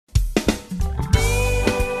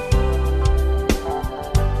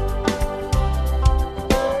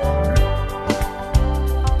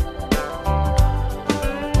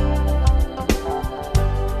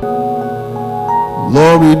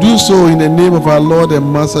Lord, we do so in the name of our Lord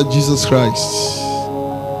and Master Jesus Christ.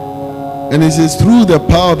 And it is through the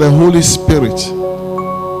power of the Holy Spirit,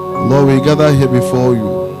 Lord, we gather here before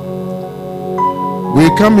you.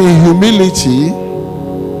 We come in humility,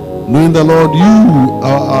 knowing the Lord, you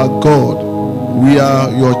are our God. We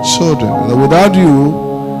are your children. And without you,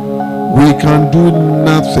 we can do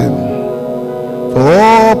nothing. For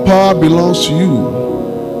all power belongs to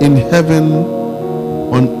you in heaven,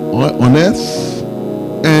 on earth,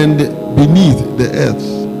 and beneath the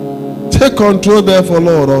earth. Take control, therefore,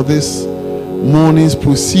 Lord, of this morning's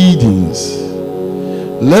proceedings.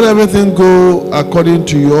 Let everything go according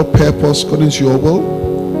to your purpose, according to your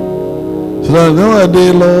will. So that another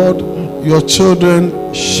day, Lord, your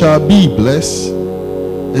children shall be blessed,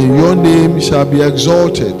 and your name shall be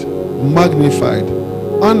exalted, magnified,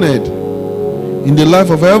 honored in the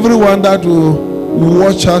life of everyone that will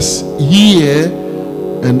watch us here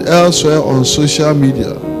and elsewhere on social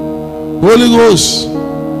media. Holy Ghost,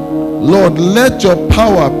 Lord, let your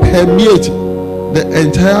power permeate the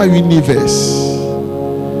entire universe.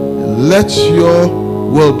 Let your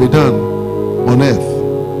will be done on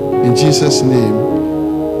earth. In Jesus' name,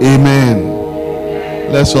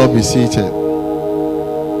 amen. Let's all be seated.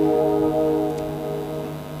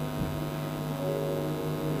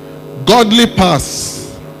 Godly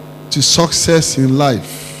paths to success in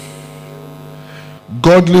life.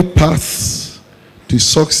 Godly paths to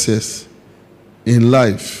success in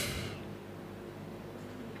life.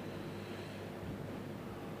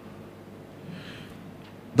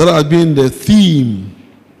 That has been the theme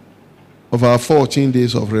of our 14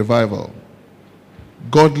 days of revival.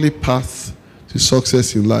 Godly paths to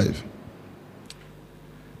success in life.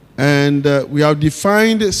 And we have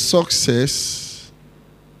defined success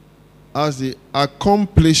as the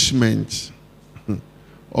accomplishment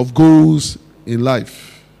of goals in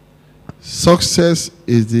life. Success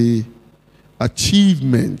is the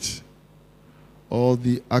achievement or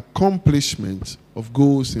the accomplishment of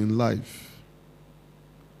goals in life.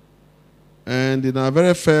 And in our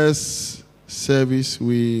very first service,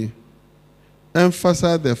 we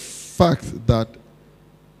emphasized the fact that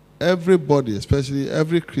everybody, especially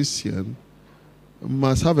every Christian,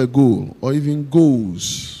 must have a goal or even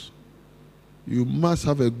goals. You must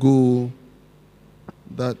have a goal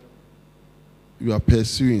that you are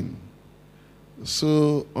pursuing.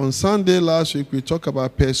 So on Sunday last week, we talked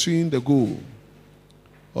about pursuing the goal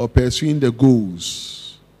or pursuing the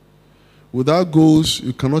goals. Without goals,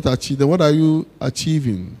 you cannot achieve them. What are you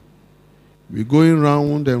achieving? We're going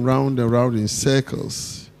round and round and round in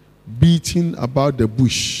circles, beating about the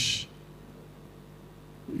bush.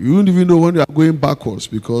 You don't even know when you are going backwards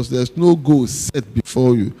because there's no goal set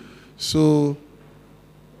before you. So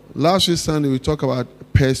last week Sunday, we talked about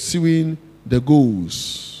pursuing the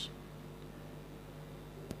goals.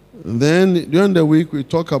 And then during the week, we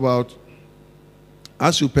talk about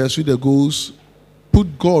as you pursue the goals,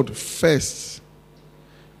 put God first.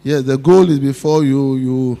 Yes, the goal is before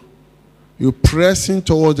you. You're pressing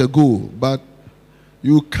towards the goal, but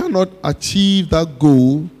you cannot achieve that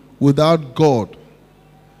goal without God.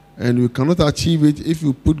 And you cannot achieve it if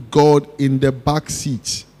you put God in the back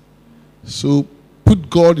seat. So put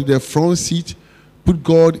God in the front seat, put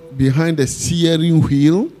God behind the steering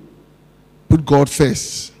wheel, put God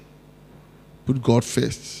first. Put God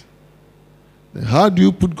first. Then how do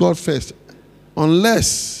you put God first?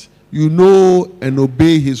 Unless you know and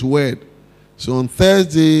obey His word. So on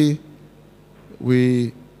Thursday,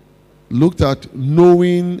 we looked at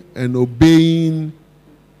knowing and obeying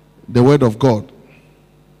the word of God.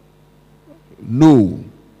 Know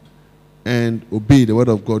and obey the word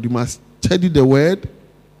of God. You must study the word.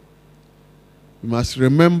 You must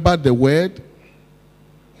remember the word.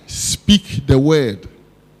 Speak the word.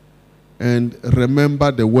 And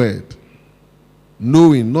remember the word.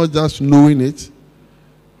 Knowing, not just knowing it,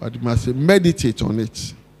 but you must meditate on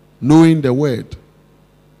it. Knowing the word.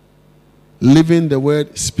 Living the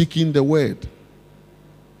word, speaking the word.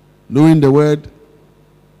 Knowing the word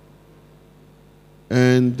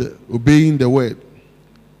and obeying the word.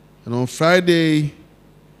 And on Friday,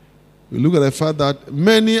 we look at the fact that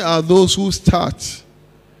many are those who start,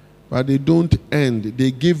 but they don't end.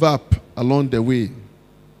 They give up along the way.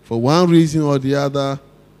 For one reason or the other,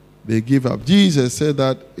 they give up. Jesus said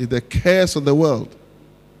that it's the cares of the world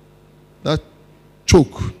that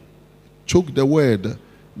choke the word.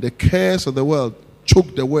 The cares of the world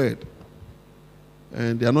choke the word.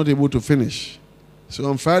 And they are not able to finish. So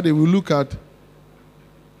on Friday, we look at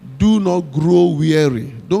do not grow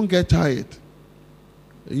weary. Don't get tired.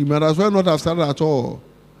 You might as well not have started at all.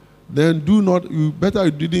 Then better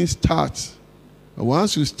you didn't start. And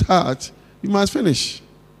once you start, you must finish.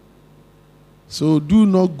 So do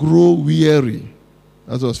not grow weary.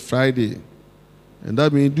 That was Friday. And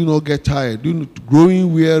that means do not get tired.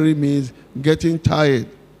 Growing weary means getting tired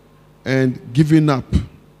and giving up.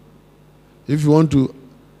 If you want to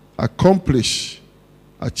accomplish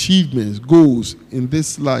achievements, goals in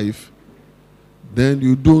this life, then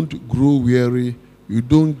you don't grow weary, you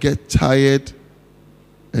don't get tired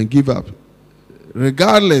and give up.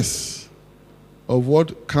 Regardless of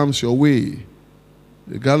what comes your way,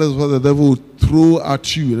 regardless of what the devil will throw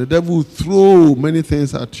at you, the devil will throw many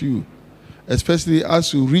things at you, especially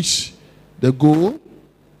as you reach the goal.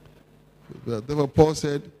 Therefore, Paul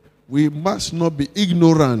said, we must not be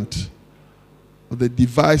ignorant of the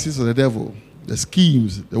devices of the devil, the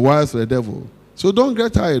schemes, the wiles of the devil. So don't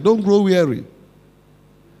get tired, don't grow weary.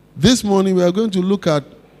 This morning we are going to look at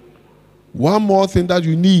one more thing that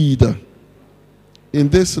you need in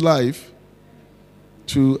this life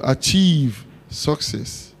to achieve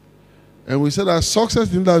success. And we said that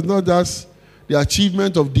success is not just the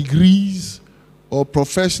achievement of degrees or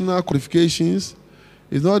professional qualifications.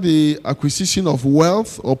 It's not the acquisition of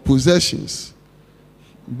wealth or possessions.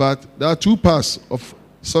 But there are two parts of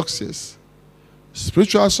success: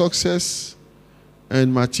 spiritual success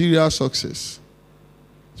and material success.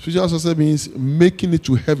 Spiritual success means making it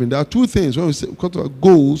to heaven. There are two things. When we talk about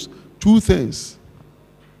goals, two things: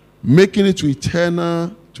 making it to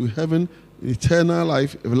heaven, eternal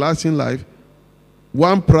life, everlasting life,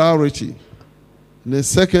 one priority. And then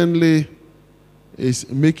secondly is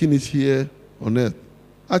making it here on earth.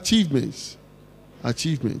 Achievements.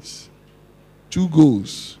 Two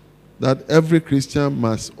goals that every Christian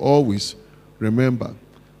must always remember.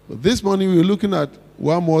 But this morning we're looking at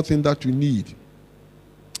one more thing that you need.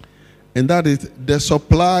 And that is the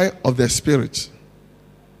supply of the Spirit.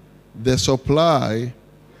 The supply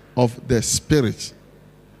of the Spirit.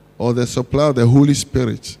 Or the supply of the Holy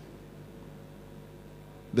Spirit.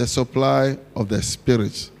 The supply of the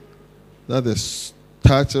Spirit. That's the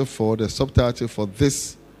subtitle for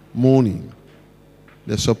this morning.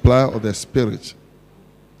 The supply of the Spirit.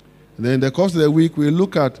 And then in the course of the week, we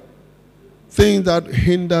look at things that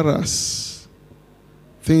hinder us.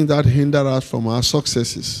 Things that hinder us from our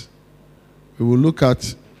successes. We will look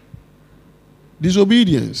at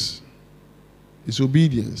disobedience.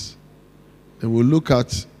 And we'll look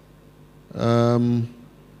at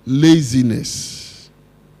laziness.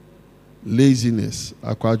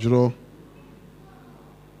 Akwadro.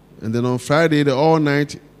 And then on Friday, all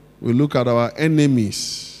night, we look at our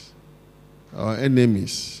enemies.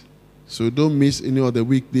 So don't miss any of the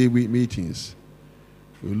weekday meetings.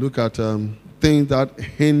 We look at things that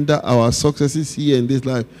hinder our successes here in this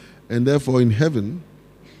life, and therefore in heaven,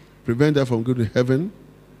 prevent us from going to heaven.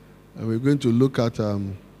 And we're going to look at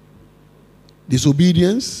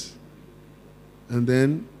disobedience, and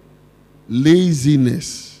then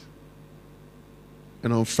laziness.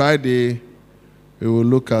 And on Friday, we will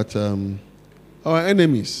look at our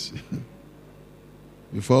enemies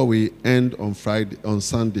before we end on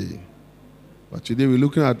Sunday. But today we're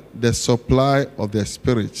looking at the supply of the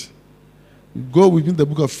Spirit. Go within the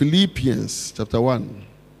book of Philippians chapter 1.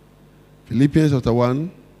 Philippians chapter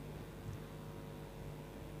 1,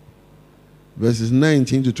 verses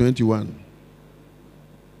 19 to 21.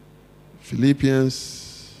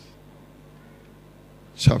 Philippians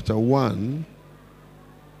chapter 1,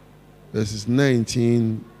 verses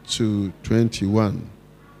 19 to 21.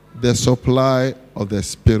 The supply of the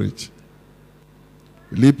Spirit.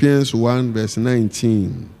 Philippians 1, verse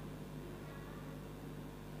 19.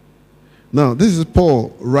 Now, this is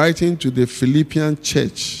Paul writing to the Philippian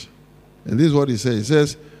church. And this is what he says. He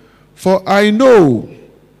says, "For I know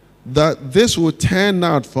that this will turn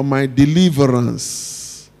out for my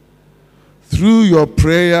deliverance through your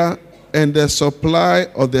prayer and the supply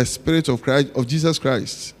of the Spirit of Christ, of Jesus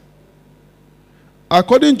Christ,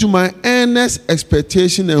 according to my earnest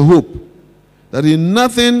expectation and hope, that in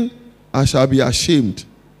nothing I shall be ashamed,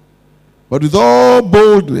 but with all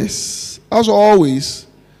boldness, as always,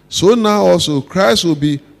 so now also Christ will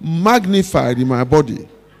be magnified in my body,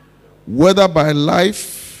 whether by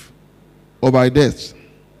life or by death.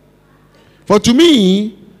 For to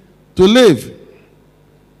me, to live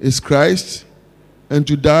is Christ, and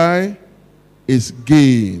to die is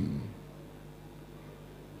gain."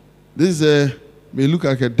 This may look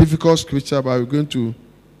like a difficult scripture, but we're going to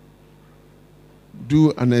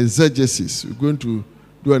do an exegesis. We're going to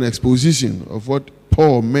do an exposition of what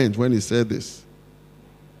Paul meant when he said this.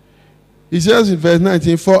 He says in verse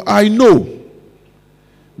 19, "For I know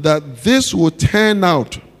that this will turn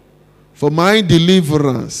out for my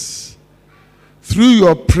deliverance through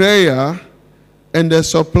your prayer and the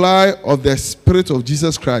supply of the Spirit of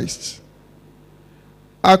Jesus Christ,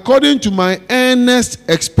 according to my earnest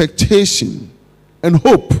expectation and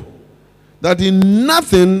hope, that in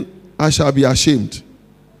nothing I shall be ashamed,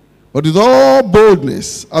 but with all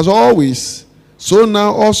boldness, as always, so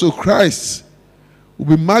now also Christ will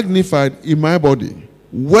be magnified in my body,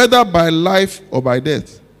 whether by life or by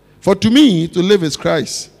death. For to me, to live is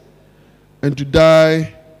Christ, and to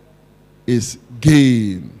die is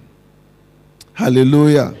gain.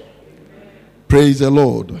 Hallelujah. Praise the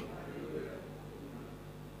Lord.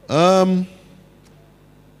 Paul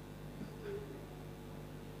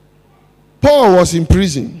was in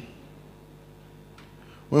prison.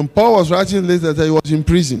 When Paul was writing this letter, he was in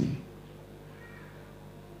prison.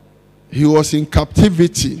 He was in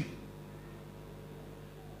captivity.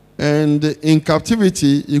 And in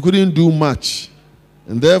captivity, he couldn't do much.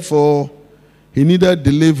 And therefore, he needed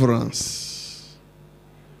deliverance.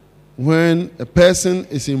 When a person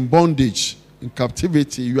is in bondage, in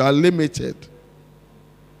captivity, you are limited.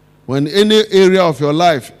 When any area of your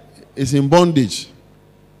life is in bondage,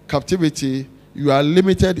 captivity, you are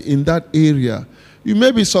limited in that area. You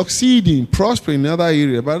may be succeeding, prospering in another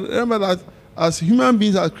area, but remember that as human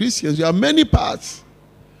beings, as Christians, you have many parts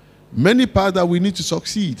that we need to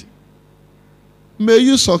succeed. May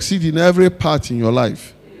you succeed in every part in your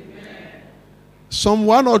life. Amen. Some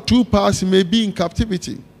 1 or 2 parts may be in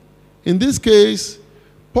captivity. In this case,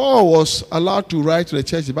 Paul was allowed to write to the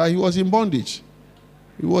church, but he was in bondage.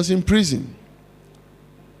 He was in prison.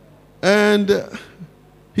 And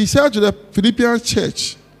he said to the Philippian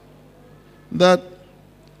church that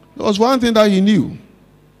there was one thing that he knew,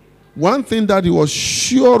 one thing that he was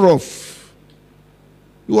sure of,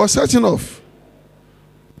 he was certain of,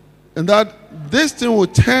 and that this thing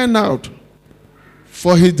would turn out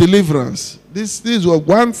for his deliverance. This was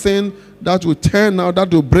one thing that would turn out,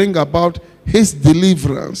 that would bring about his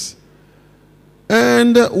deliverance.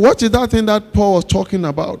 And what is that thing that Paul was talking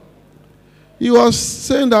about? He was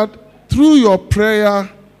saying that through your prayer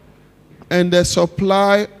and the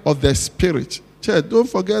supply of the Spirit. Church, don't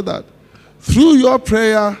forget that. Through your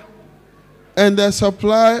prayer and the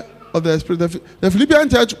supply of the Spirit. The Philippian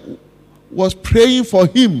church was praying for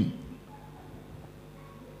him.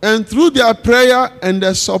 And through their prayer and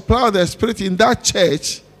the supply of the Spirit in that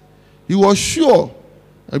church, he was sure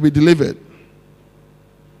he'll be delivered.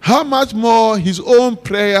 How much more his own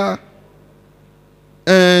prayer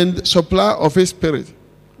and supply of his Spirit.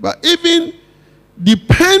 But even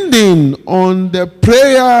depending on the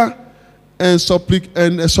prayer and supply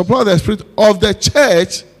of the Spirit of the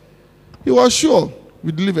church, he was sure he'll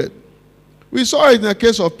be delivered. We saw it in the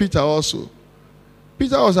case of Peter also.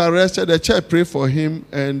 Peter was arrested, the church prayed for him,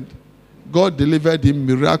 and God delivered him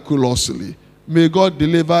miraculously. May God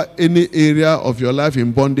deliver any area of your life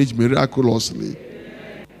in bondage miraculously.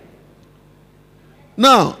 Amen.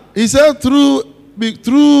 Now, he said through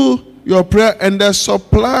your prayer and the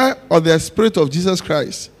supply of the Spirit of Jesus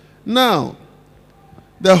Christ. Now,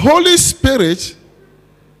 the Holy Spirit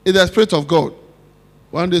is the Spirit of God.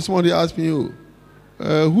 One day somebody asked me,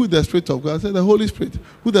 who is the Spirit of God? I said, the Holy Spirit.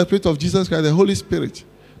 Who is the Spirit of Jesus Christ? The Holy Spirit.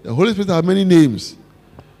 The Holy Spirit has many names.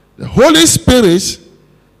 The Holy Spirit is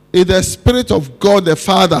the Spirit of God the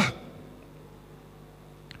Father.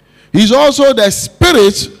 He's also the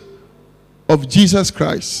Spirit of Jesus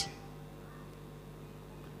Christ.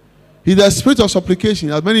 He's the Spirit of supplication.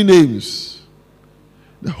 He has many names.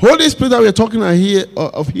 The Holy Spirit that we're talking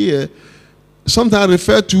of here, sometimes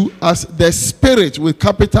referred to as the Spirit with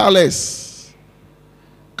capital S.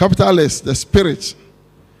 Capital S, the Spirit.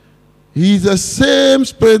 He is the same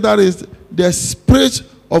Spirit that is the Spirit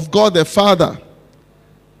of God the Father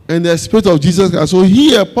and the Spirit of Jesus Christ. So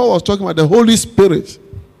here, Paul was talking about the Holy Spirit.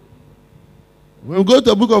 When we go to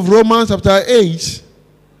the book of Romans chapter 8,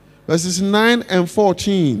 verses 9 and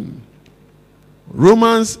 14.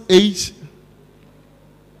 Romans 8,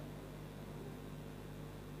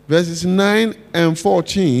 verses 9 and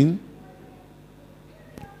 14.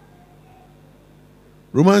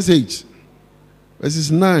 Romans 8,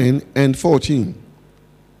 verses 9 and 14.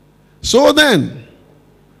 So then,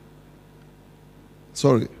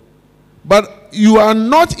 but you are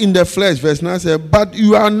not in the flesh, verse 9 says, but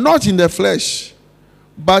you are not in the flesh,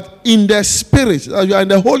 but in the Spirit. You are in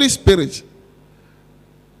the Holy Spirit.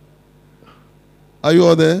 Are you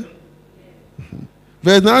all there?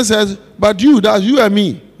 Verse 9 says, but you, that's you and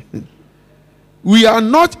me, we are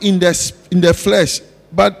not in the flesh,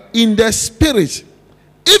 but in the Spirit.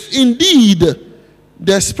 If indeed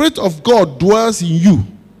the Spirit of God dwells in you.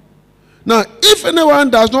 Now, if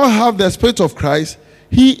anyone does not have the Spirit of Christ,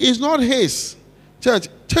 he is not his. Church,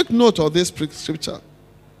 take note of this scripture.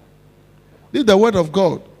 This is the word of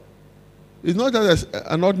God. It's not just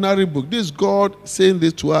an ordinary book. This is God saying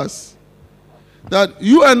this to us. That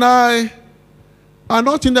you and I are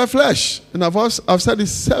not in the flesh. And I've said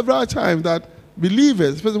this several times that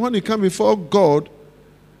believers, especially when we come before God,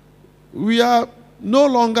 we are no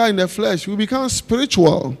longer in the flesh. We become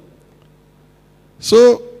spiritual.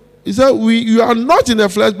 So, he said, you are not in the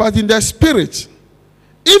flesh, but in the spirit.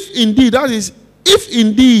 If indeed, that is, if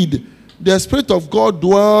indeed the Spirit of God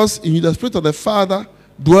dwells in you, the Spirit of the Father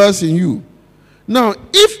dwells in you. Now,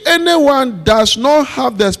 if anyone does not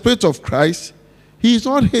have the Spirit of Christ, he is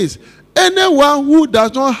not his. Anyone who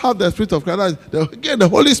does not have the Spirit of Christ, again, the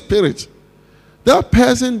Holy Spirit, that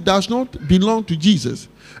person does not belong to Jesus.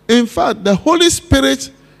 In fact, the Holy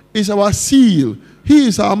Spirit is our seal. He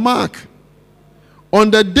is our mark. On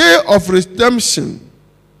the day of redemption,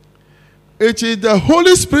 it is the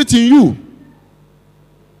Holy Spirit in you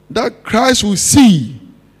that Christ will see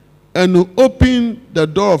and will open the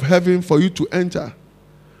door of heaven for you to enter.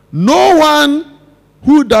 No one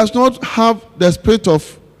who does not have the Spirit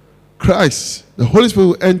of Christ, the Holy Spirit,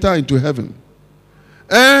 will enter into heaven.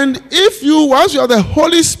 And if you, once you have the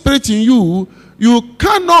Holy Spirit in you, you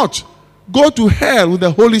cannot go to hell with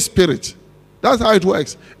the Holy Spirit. That's how it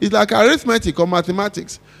works. It's like arithmetic or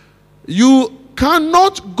mathematics. You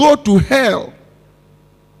cannot go to hell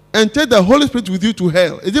and take the Holy Spirit with you to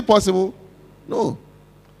hell. Is it possible? No.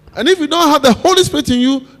 And if you don't have the Holy Spirit in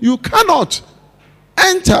you, you cannot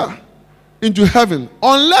enter into heaven.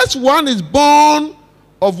 Unless one is born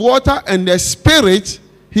of water and the Spirit,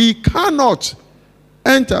 he cannot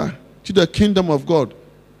enter to the kingdom of God.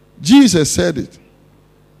 Jesus said it.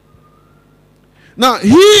 Now, he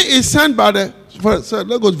is sent by the... let's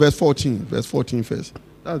go to verse 14. Verse 14 first.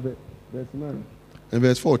 That's verse 9. And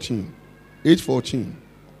verse 14. 8:14.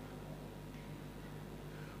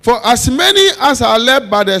 For as many as are led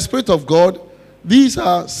by the Spirit of God, these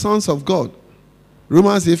are sons of God.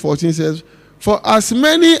 Romans 8:14 says, for as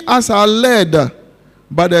many as are led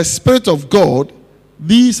by the Spirit of God,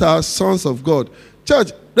 these are sons of God.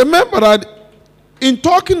 Church, remember that in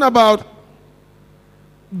talking about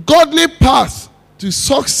godly path to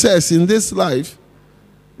success in this life,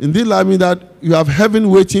 means that you have heaven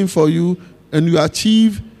waiting for you and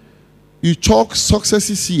you chalk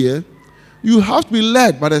successes here, you have to be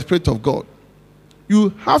led by the Spirit of God. You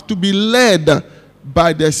have to be led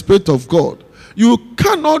by the Spirit of God. You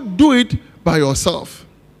cannot do it by yourself.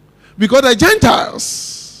 Because the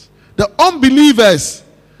Gentiles, the unbelievers,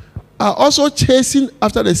 are also chasing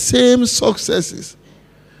after the same successes.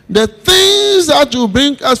 The things that will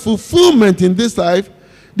bring us fulfillment in this life,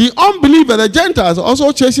 the unbeliever, the Gentiles, are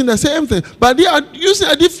also chasing the same thing. But they are using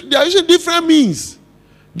different means.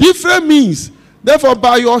 Different means. Therefore,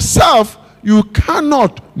 by yourself, you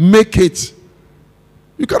cannot make it.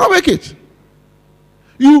 You cannot make it.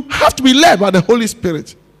 You have to be led by the Holy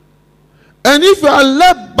Spirit. And if you are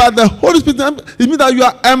led by the Holy Spirit, it means that you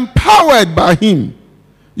are empowered by Him.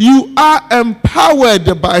 You are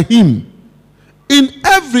empowered by Him. In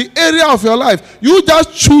every area of your life, you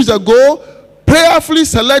just choose a goal, prayerfully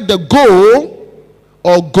select the goal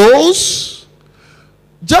or goals,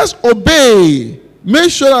 just obey. Make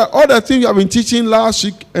sure that all the things you have been teaching last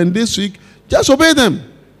week and this week, just obey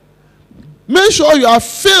them. Make sure you are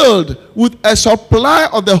filled with a supply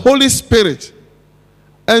of the Holy Spirit,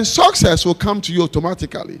 and success will come to you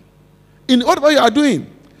automatically in whatever you are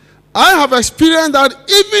doing. I have experienced that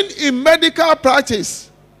even in medical practice.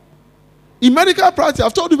 In medical practice,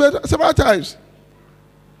 I've told you several times.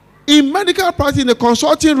 In medical practice, in the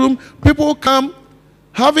consulting room, people come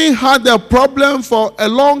having had their problem for a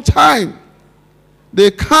long time.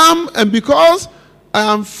 They come, and because I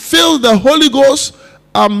am filled with the Holy Ghost,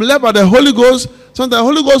 I'm led by the Holy Ghost, so the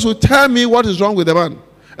Holy Ghost will tell me what is wrong with the man.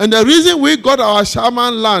 And the reason we got our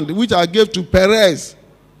shaman land, which I gave to Perez,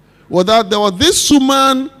 was that there was this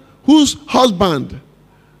woman whose husband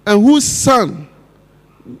and whose son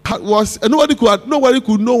was, and nobody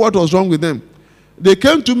could know what was wrong with them. They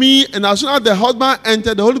came to me, and as soon as the husband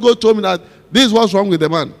entered, the Holy Ghost told me that this is what's wrong with the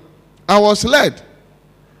man. I was led.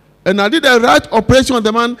 And I did the right operation on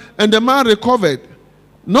the man, and the man recovered.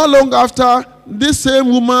 Not long after, this same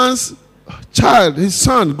woman's child, his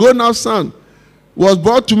son, grown-up son, was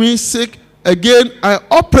brought to me sick. Again, I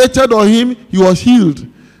operated on him. He was healed.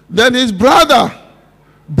 Then his brother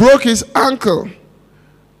broke his ankle,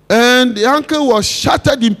 and the ankle was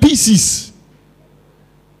shattered in pieces.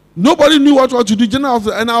 Nobody knew what to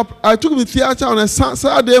do. And I took him to the theater on a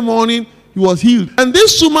Saturday morning. He was healed. And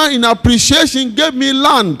this woman, in appreciation, gave me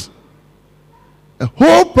land. A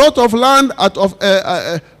whole plot of land out of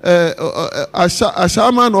a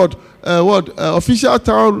shaman or official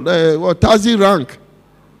town, Tazi rank.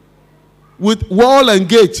 with wall and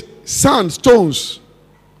gate, sand, stones,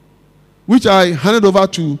 which I handed over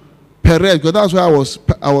to Perez, because that's where I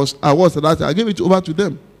was at that time. I gave it over to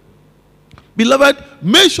them. Beloved,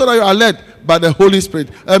 make sure that you are led by the Holy Spirit.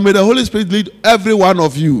 And may the Holy Spirit lead every one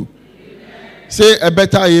of you. Amen. Say a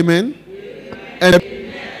better amen. Amen.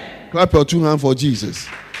 And clap your two hands for Jesus.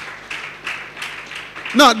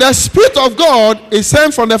 Now, the Spirit of God is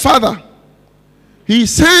sent from the Father. He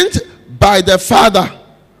is sent by the Father.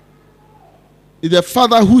 It's the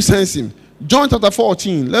Father who sends him. John chapter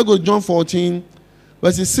 14. Let's go to John 14,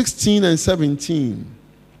 verses 16 and 17.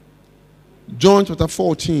 John chapter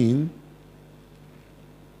 14,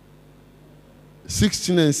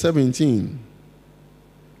 16 and 17.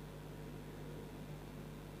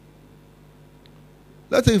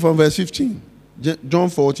 Let's take it from verse 15. John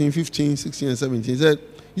 14, 15, 16, and 17.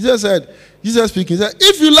 Jesus speaking, he said,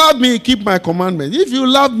 if you love me, keep my commandments. If you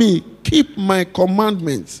love me, keep my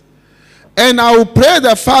commandments. And I will pray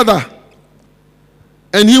the Father,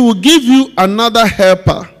 and he will give you another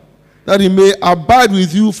helper, that he may abide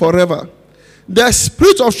with you forever. The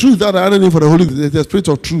Spirit of truth, that I don't know for the Holy Spirit, the Spirit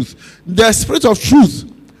of truth. The Spirit of truth,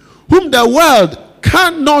 whom the world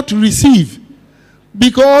cannot receive,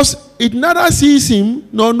 because it neither sees him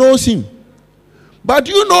nor knows him. But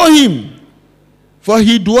you know him, for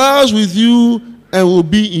he dwells with you and will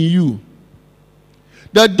be in you.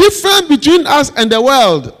 The difference between us and the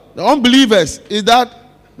world, the unbelievers, is that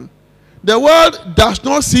the world does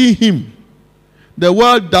not see him. The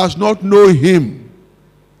world does not know him.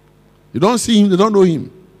 You don't see him, they don't know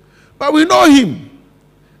him. But we know him,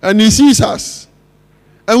 and he sees us,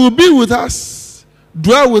 and will be with us,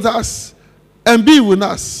 dwell with us, and be with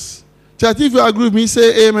us. Church, if you agree with me,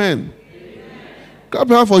 say amen. Clap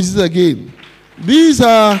your hands for Jesus again. These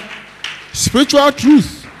are spiritual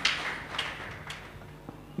truths.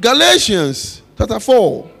 Galatians chapter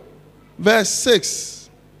 4, verse 6.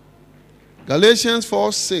 Galatians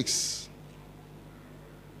 4, 6.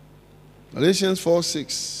 Galatians 4,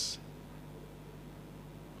 6.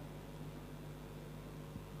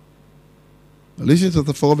 Galatians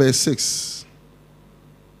chapter 4, verse 6.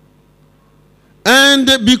 And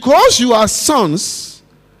because you are sons,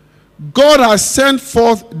 God has sent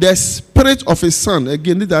forth the Spirit of His Son.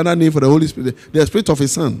 Again, this is another name for the Holy Spirit. The Spirit of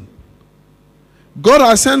His Son. God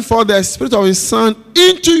has sent forth the Spirit of His Son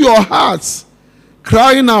into your hearts,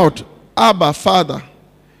 crying out, Abba, Father.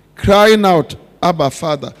 Crying out, Abba,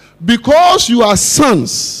 Father. Because you are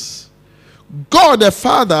sons, God the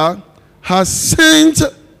Father has sent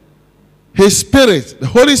His Spirit, the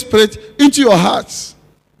Holy Spirit, into your hearts.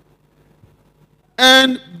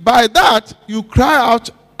 And by that, you cry out,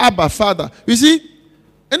 Abba, Father. You see,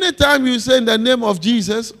 anytime you say in the name of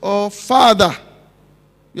Jesus or Father,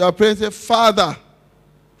 you are praying, say, Father,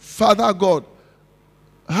 Father God.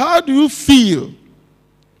 How do you feel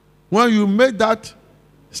when you make that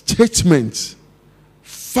statement?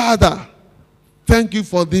 Father, thank you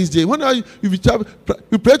for this day. When you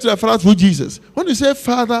pray to the Father through Jesus. When you say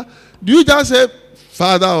Father, do you just say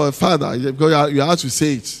Father or Father? Because you have to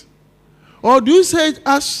say it. Or do you say it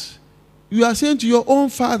as you are saying to your own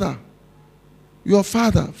father? Your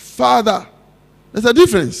father. Father. There's a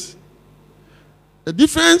difference. The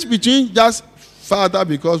difference between just Father,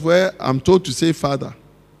 because where I'm told to say Father.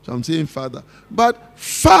 So I'm saying Father. But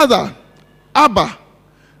Father, Abba.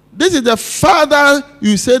 This is the Father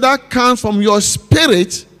you say that comes from your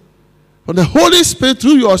spirit, from the Holy Spirit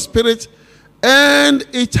through your spirit, and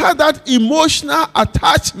it has that emotional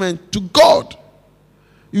attachment to God.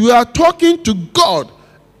 You are talking to God.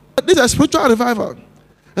 This is a spiritual revival.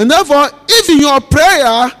 And therefore, if in your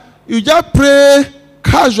prayer, you just pray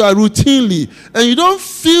casual, routinely, and you don't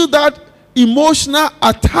feel that emotional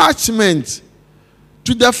attachment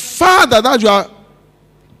to the Father that you are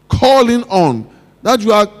calling on, that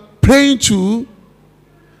you are praying to,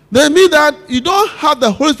 then mean that you don't have the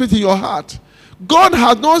Holy Spirit in your heart. God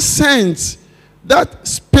has not sent that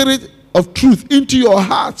Spirit of truth into your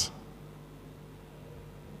heart.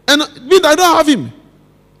 And mean that I don't have Him.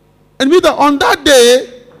 And mean that on that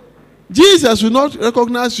day, Jesus will not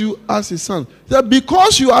recognize you as His son. That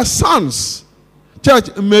because you are sons,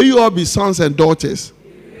 church, may you all be sons and daughters.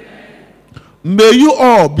 Amen. May you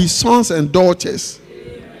all be sons and daughters.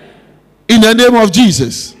 Amen. In the name of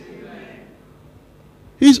Jesus. Amen.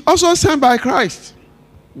 He's also sent by Christ.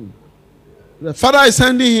 The Father is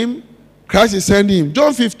sending Him. Christ is sending Him.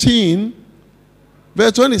 John 15,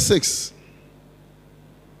 verse 26.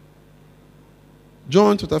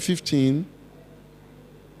 John chapter 15,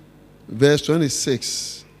 verse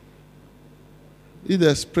 26. Is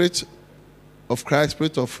the Spirit of Christ,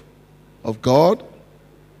 Spirit of God,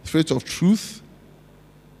 Spirit of truth.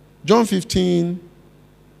 John 15,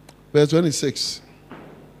 verse 26.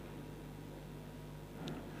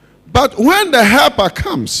 But when the helper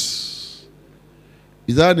comes,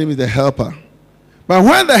 his other name is the helper. But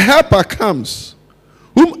when the helper comes,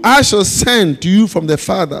 whom I shall send to you from the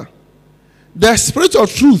Father, the Spirit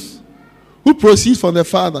of truth, who proceeds from the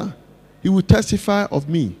Father, he will testify of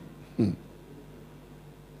me.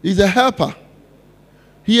 He's a helper.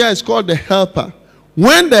 Here is called the helper.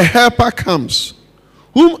 When the helper comes,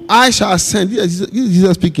 whom I shall send,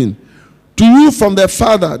 Jesus speaking, to you from the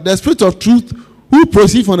Father, the Spirit of truth, who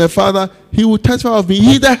proceeds from the Father, he will testify of me.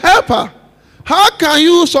 He's the helper. How can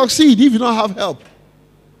you succeed if you don't have help?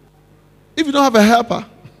 If you don't have a helper?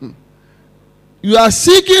 You are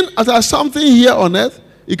seeking after something here on earth.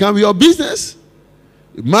 It can be your business,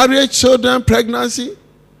 marriage, children, pregnancy,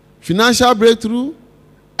 financial breakthrough,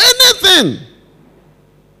 anything.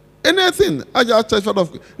 Anything. I just testified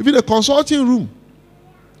of, even the consulting room,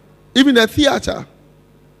 even the theater,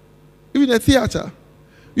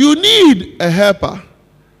 you need a helper.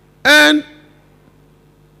 And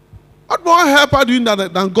what more helper do you need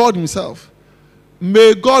than God himself?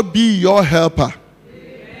 May God be your helper.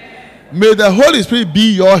 Amen. May the Holy Spirit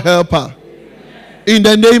be your helper. Amen. In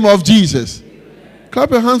the name of Jesus. Amen.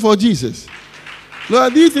 Clap your hands for Jesus.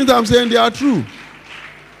 Lord, these things I'm saying, they are true.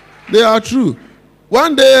 They are true.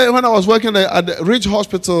 One day when I was working at the Ridge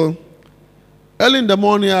Hospital, early in the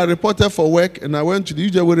morning I reported for work, and I went to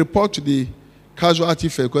usually we report to the casualty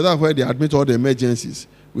fair, because that's where they admit all the emergencies.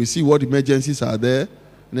 We see what emergencies are there,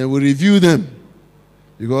 and then we review them.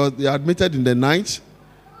 Because they are admitted in the night,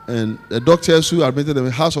 and the doctors who admitted them,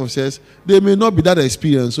 house officers, they may not be that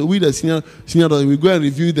experienced. So we, the senior doctors, we go and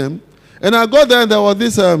review them. And I got there, and there was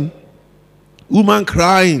this woman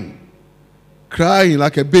crying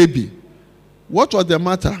like a baby. What was the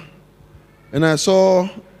matter? And I saw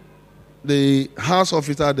the house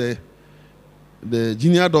officer, the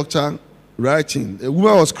junior doctor, writing. The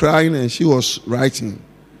woman was crying and she was writing.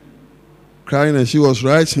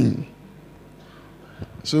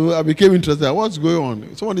 So I became interested. What's going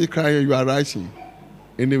on? Somebody is crying, you are writing.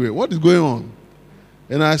 Anyway, what is going on?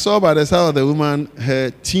 And I saw by the side of the woman, her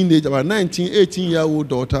teenage, about 19, 18-year-old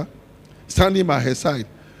daughter, standing by her side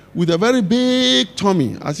with a very big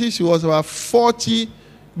tummy, as if she was about 40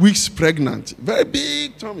 weeks pregnant. Very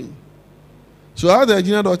big tummy. So I asked the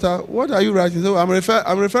junior daughter, what are you writing? So I'm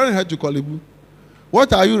referring her to Kolibu.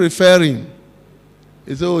 What are you referring?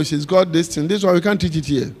 He said, oh, she's got this thing. This one, we can't teach it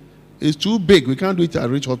here. It's too big. We can't do it at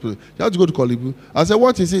Rich Hospital. You have to go to Kolibu. I said,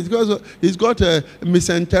 what is it? Because he's got a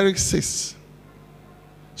mesenteric cyst.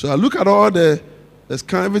 So I look at all the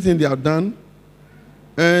scan, everything they have done.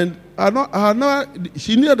 And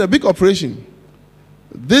she needed a big operation.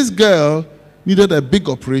 This girl needed a big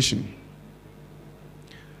operation.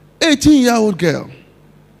 18-year-old girl.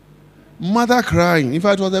 Mother crying. In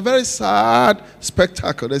fact, it was a very sad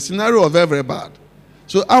spectacle. The scenario was very, very bad.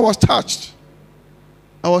 So I was touched.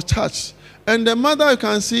 And the mother, you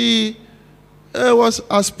can see, was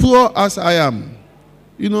as poor as I am.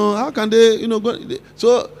 You know, how can they, go?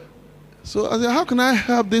 So I said, how can I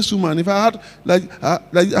help this woman? If I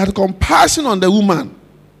had compassion on the woman.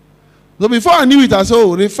 So before I knew it, I said,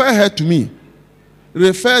 oh, refer her to me.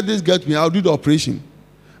 Refer this girl to me. I'll do the operation.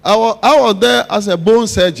 I was there as a bone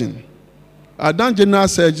surgeon. I've done general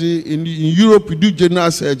surgery. In Europe, we do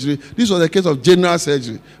general surgery. This was a case of general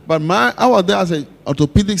surgery. But I was there as an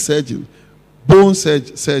orthopedic surgeon, bone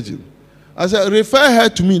surgeon. I said, refer her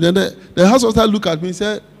to me. Then the hospital looked at me and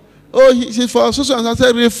said, oh, she's for social. And I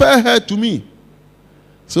said, refer her to me.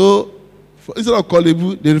 So instead of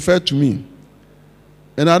Kolibu, they referred to me.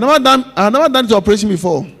 And I never done this operation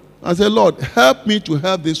before. I said, Lord, help me to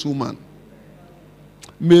help this woman.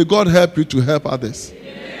 May God help you to help others.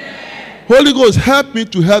 Holy Ghost, help me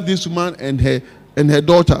to help this woman and her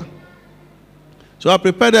daughter. So I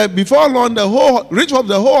prepared her. Before long, the whole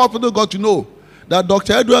hospital got to know that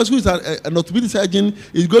Dr. Edwards, who is an orthopedic surgeon,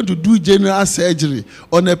 is going to do general surgery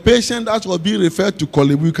on a patient that was being referred to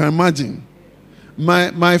Kolibu. You can imagine.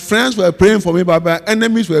 My friends were praying for me, but my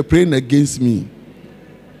enemies were praying against me.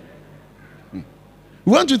 We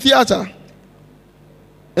went to theater,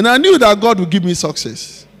 and I knew that God would give me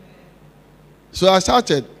success. So I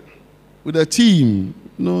started with a team,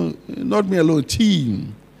 not me alone,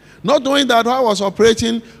 team. Not knowing that while I was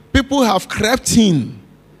operating, people have crept in.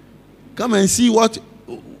 Come and see what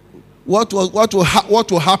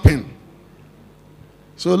will happen.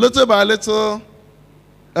 So little by little,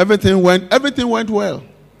 everything went well.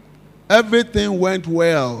 Everything went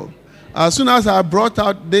well. As soon as I brought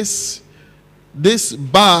out this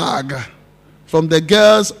bag from the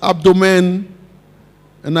girl's abdomen,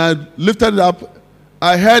 and I lifted it up,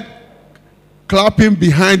 I heard clapping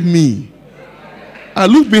behind me. I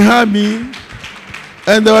looked behind me,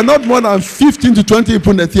 and there were not more than 15 to 20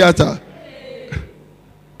 people in the theater.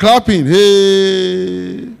 Clapping,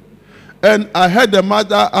 hey. And I heard the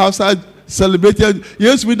mother outside celebrating.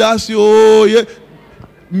 Yes, we ask you, oh, yeah.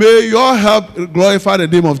 May your help glorify the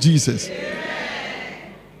name of Jesus. Amen.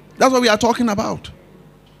 That's what we are talking about.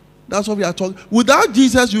 That's what we are talking. Without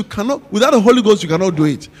Jesus, you cannot. Without the Holy Ghost, you cannot do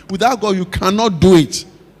it. Without God, you cannot do it.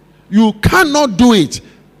 You cannot do it.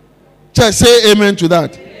 Just say amen to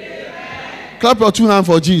that. Amen. Clap your two hands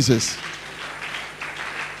for Jesus.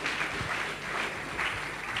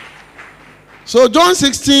 So John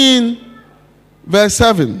 16, verse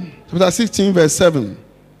 7. Chapter 16, verse 7.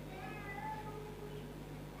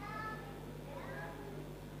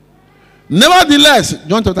 Nevertheless,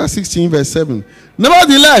 John chapter 16, verse 7.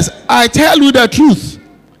 Nevertheless, I tell you the truth.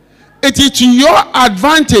 It is to your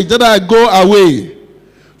advantage that I go away.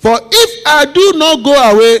 For if I do not go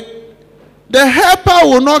away, the helper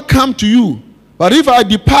will not come to you. But if I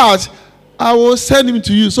depart, I will send him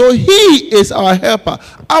to you. So he is our helper.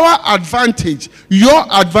 Our advantage, your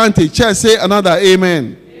advantage. Church, say another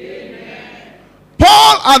amen. Amen.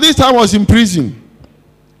 Paul at this time was in prison.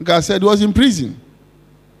 Like I said, he was in prison.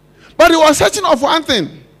 But he was certain of one thing.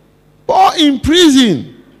 Paul in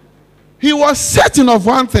prison, he was certain of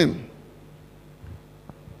one thing.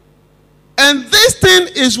 And this thing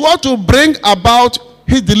is what will bring about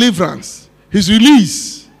his deliverance, his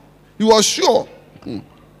release. He was sure.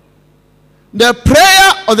 The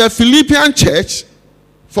prayer of the Philippian church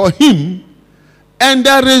for him and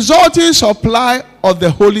the resulting supply of the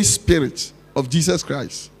Holy Spirit of Jesus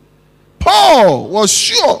Christ. Paul was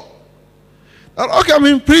sure. Okay, I'm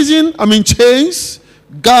in prison, I'm in chains,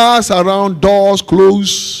 guards around, doors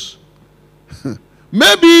closed.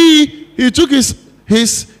 Maybe he took his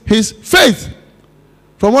faith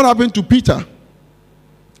from what happened to Peter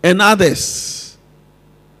and others.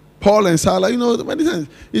 Paul and Silas,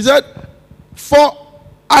 he said, for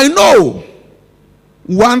I know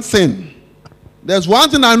one thing. There's one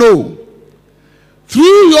thing I know.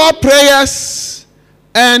 Through your prayers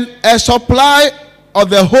and a supply of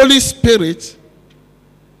the Holy Spirit,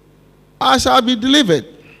 I shall be delivered.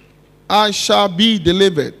 I shall be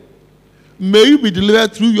delivered. May you be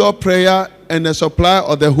delivered through your prayer and the supply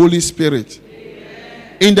of the Holy Spirit.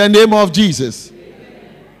 Amen. In the name of Jesus.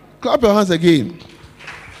 Amen. Clap your hands again.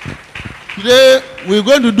 Today, we're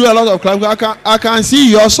going to do a lot of clapping. I can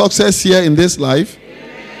see your success here in this life.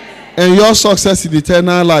 Amen. And your success in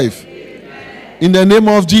eternal life. Amen. In the name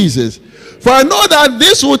of Jesus. For I know that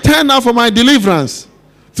this will turn out for my deliverance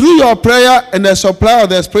through your prayer and the supply of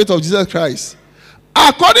the Spirit of Jesus Christ,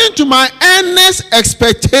 according to my earnest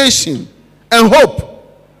expectation and hope,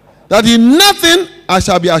 that in nothing I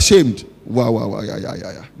shall be ashamed. Wow,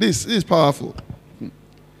 yeah. This is powerful.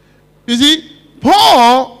 You see,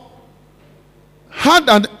 Paul had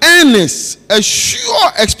an earnest, a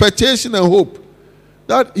sure expectation and hope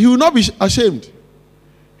that he will not be ashamed.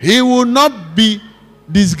 He will not be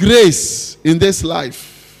disgraced in this life.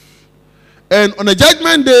 And on the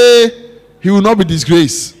judgment day, he will not be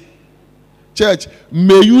disgraced. Church,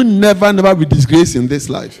 may you never be disgraced in this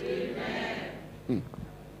life. Amen.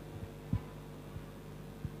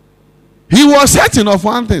 He was certain of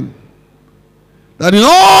one thing, that in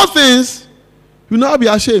all things, he will not be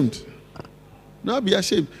ashamed. Not be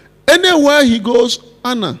ashamed. Anywhere he goes,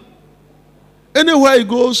 honor. Anywhere he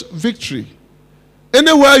goes, victory.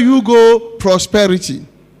 Anywhere you go, prosperity.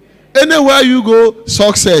 Anywhere you go,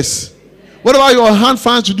 success. Whatever your hand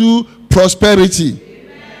finds to do, prosperity.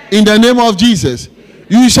 Amen. In the name of Jesus.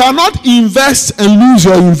 You shall not invest and lose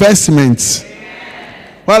your investments.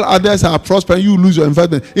 Amen. While others are prospering, you lose your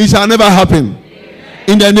investment. It shall never happen. Amen.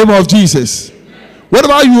 In the name of Jesus. Amen.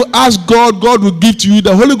 Whatever you ask God, God will give to you.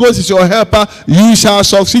 The Holy Ghost is your helper. You shall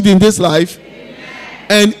succeed in this life. Amen.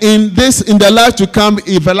 And in the life to come,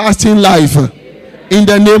 everlasting life. Amen. In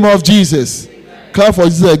the name of Jesus. Amen. Clap for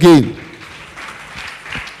Jesus again.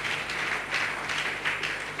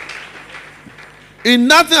 In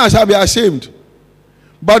nothing I shall be ashamed,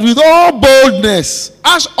 but with all boldness,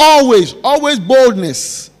 as always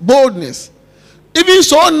boldness. Even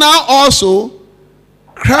so now also,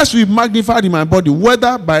 Christ will be magnified in my body,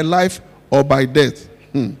 whether by life or by death.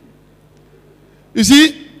 You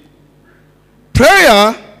see,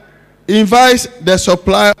 prayer invites the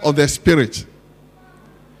supply of the Spirit.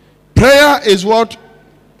 Prayer is what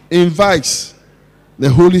invites the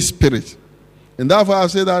Holy Spirit. And therefore I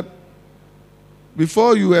say that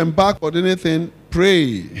before you embark on anything,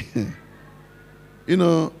 pray.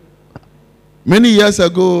 Many years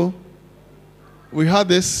ago, we had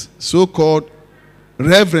this so-called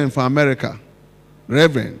reverend for America.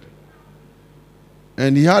 Reverend.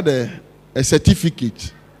 And he had a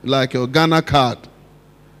certificate, like a Ghana card.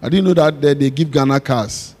 I didn't know that they give Ghana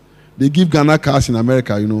cards. They give Ghana cards in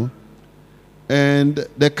America, you know. And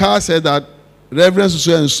the card said that Reverend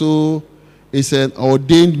so-and-so is an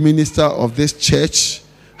ordained minister of this church,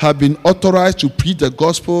 have been authorized to preach the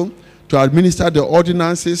gospel, to administer the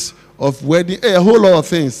ordinances of wedding, a whole lot of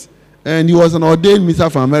things. And he was an ordained minister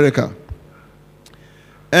from America.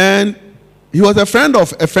 And he was a friend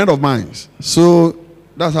of mine. So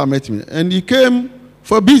that's how I met him. And he came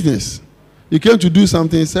for business. He came to do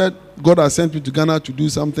something. He said, God has sent me to Ghana to do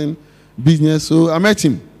something, business. So I met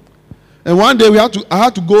him. And one day I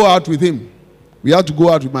had to go out with him. We had to go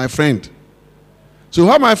out with my friend. So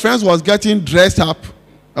while my friend was getting dressed up,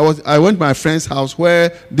 I went to my friend's house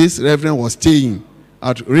where this reverend was staying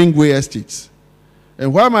at Ringway Estates.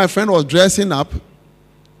 And while my friend was dressing up,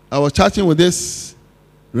 I was chatting with this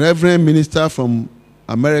reverend minister from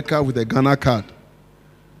America with a Ghana card.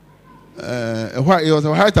 It was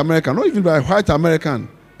a white American, not even a white American.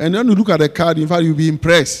 And when you look at the card, in fact, you'll be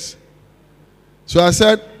impressed. So I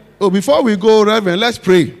said, before we go, Reverend, let's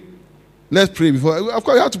pray. Let's pray before. Of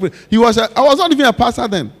course, you have to pray. I was not even a pastor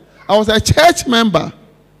then. I was a church member.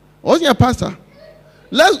 I wasn't a pastor.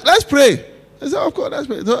 Let's pray. I said, of course, let's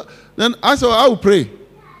pray. So then I said, I will pray.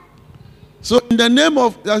 So in the name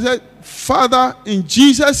of, I said, Father, in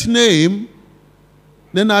Jesus' name,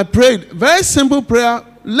 then I prayed. Very simple prayer,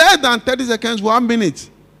 less than 30 seconds, 1 minute.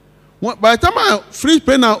 By the time I finished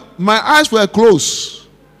praying, my eyes were closed.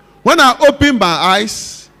 When I opened my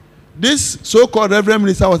eyes, this so-called reverend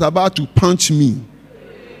minister was about to punch me.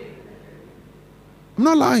 I'm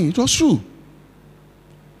not lying, it was true.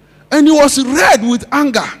 And he was red with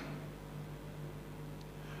anger.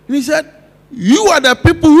 And he said, you are the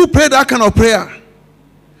people who pray that kind of prayer.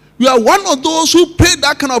 You are one of those who prayed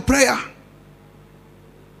that kind of prayer.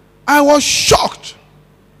 I was shocked,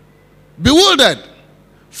 bewildered,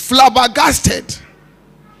 flabbergasted.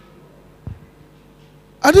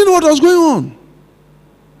 I didn't know what was going on.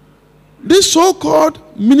 This so-called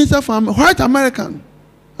minister from white American,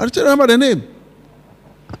 I still remember the name.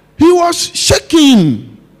 He was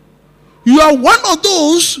shaking. You are one of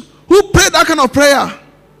those who prayed that kind of prayer.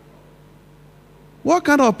 What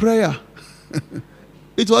kind of prayer?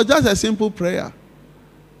 It was just a simple prayer.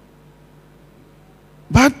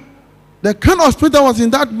 But the kind of spirit that was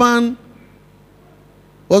in that man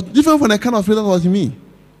was different from the kind of spirit that was in me.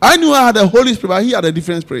 I knew I had the Holy Spirit, but he had a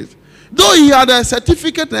different spirit. Though he had a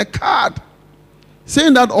certificate and a card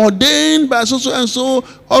saying that ordained by so and so,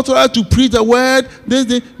 authorized to preach the word.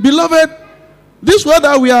 Beloved, this world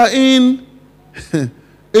that we are in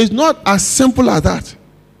is not as simple as that.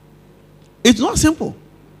 It's not simple.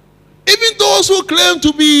 Even those who claim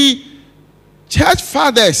to be church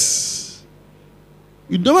fathers,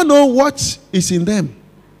 you never know what is in them.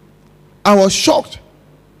 I was shocked.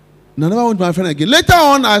 And I never went to my friend again. Later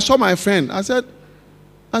on, I saw my friend. I said,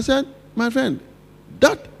 my friend,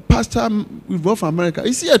 that pastor we brought from America,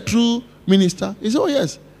 is he a true minister? He said, oh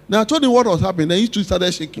yes. Then I told him what was happening. Then he too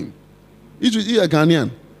started shaking. He's a Ghanaian.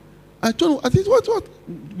 I told him, I think, what?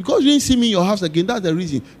 Because you didn't see me in your house again, that's the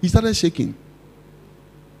reason. He started shaking.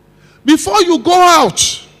 Before you go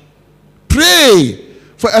out, pray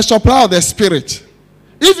for a supply of the Spirit.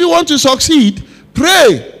 If you want to succeed,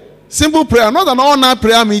 pray. Simple prayer, not an all-night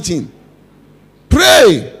prayer meeting.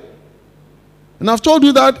 Pray. And I've told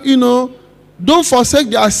you that, don't forsake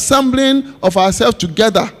the assembling of ourselves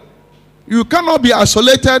together. You cannot be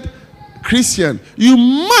isolated Christian. You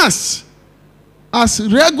must, as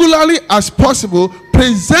regularly as possible,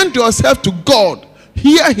 present yourself to God.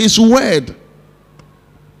 Hear His word.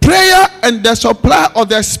 Prayer and the supply of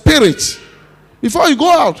the Spirit. Before you go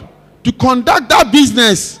out to conduct that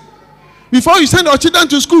business, before you send your children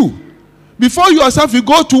to school, before you yourself you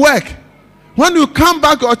go to work, when you come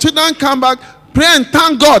back, your children come back, pray and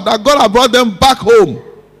thank God that God has brought them back home.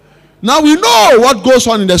 Now we know what goes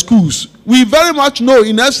on in the schools. We very much know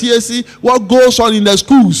in FCAC what goes on in the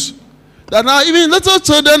schools. That now even little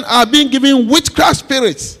children are being given witchcraft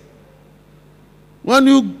spirits. When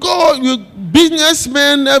you go, you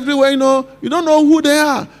businessmen everywhere, you don't know who they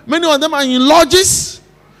are. Many of them are in lodges.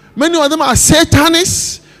 Many of them are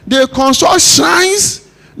satanists. They consult shrines.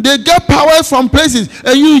 They get power from places.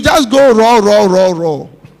 And you just go raw.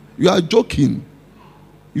 You are joking.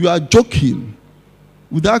 You are joking.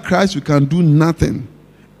 Without Christ, we can do nothing.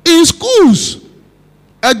 In schools,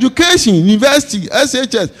 education, university,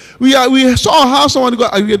 SHS, we saw how someone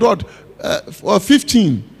got aggregate what?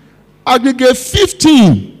 15. Aggregate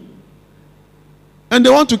 15. And they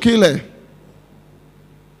want to kill her.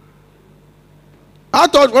 I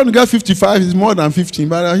thought when you get 55 is more than 15,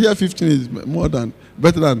 but I hear 15 is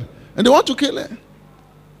better than. And they want to kill her.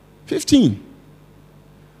 15.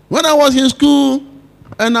 When I was in school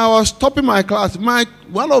and I was stopping my class,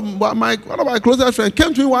 one of my closest friends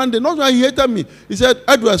came to me one day. Not why he hated me. He said,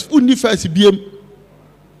 "Edwards, who need first BM?"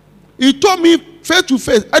 He told me face to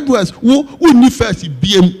face, "Edwards, who need first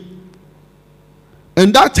BM?"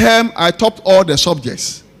 And that time I topped all the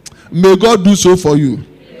subjects. May God do so for you.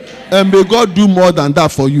 And may God do more than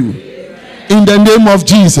that for you. In the name of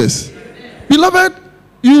Jesus. Beloved,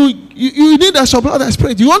 you need a supply of the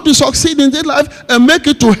Spirit. You want to succeed in this life and make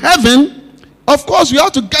it to heaven. Of course, you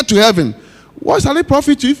have to get to heaven. What shall it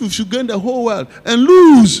profit you if you should gain the whole world and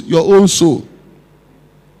lose your own soul?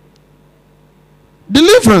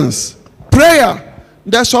 Deliverance, prayer,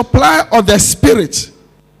 the supply of the Spirit.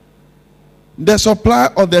 The supply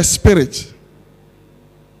of the Spirit.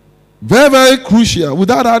 Very, very crucial.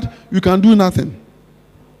 Without that, you can do nothing.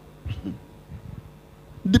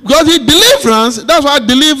 Because deliverance, that's why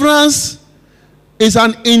deliverance is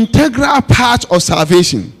an integral part of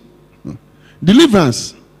salvation.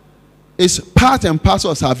 Deliverance is part and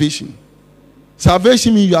parcel of salvation.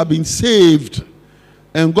 Salvation means you have been saved,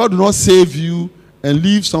 and God will not save you and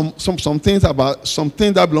leave some things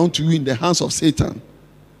that belong to you in the hands of Satan.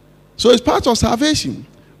 So it's part of salvation.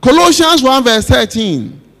 Colossians 1 verse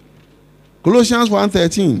 13. Colossians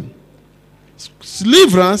 1:13.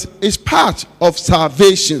 Deliverance is part of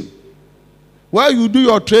salvation. While you do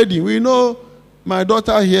your trading, we know my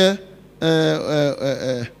daughter here,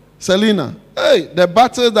 Selena. Hey, the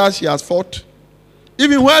battle that she has fought.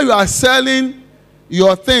 Even when you are selling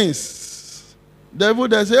your things, the devil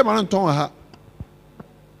does say, "Man, don't her."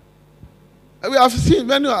 We have seen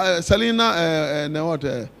when Selena,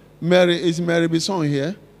 Mary Bisson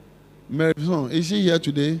here. Mary Bisson, is she here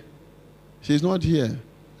today? She's not here.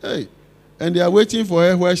 Hey, and they are waiting for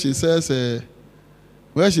her where she says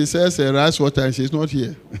rice water, and she's not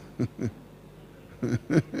here.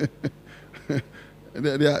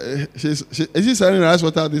 Is she selling rice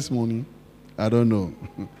water this morning? I don't know.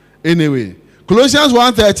 Anyway, Colossians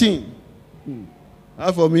 1:13.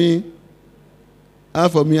 And for me,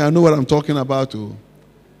 I know what I'm talking about. Too.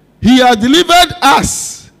 He has delivered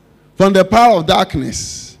us from the power of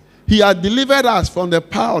darkness. He has delivered us from the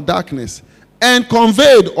power of darkness and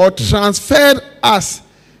conveyed or transferred us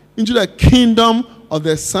into the kingdom of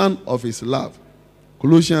the Son of His love.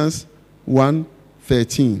 Colossians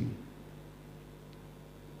 1:13.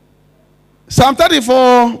 Psalm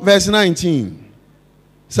 34 verse 19.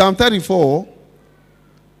 Psalm 34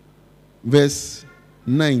 verse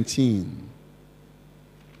 19.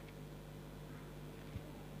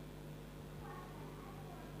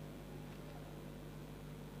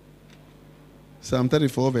 Psalm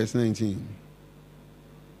 34 verse 19.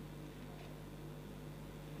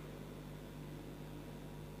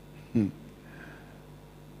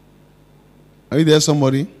 Are you there,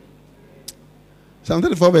 somebody? Psalm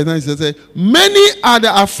 34 verse 19 says, "Many are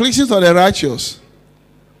the afflictions of the righteous,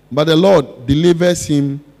 but the Lord delivers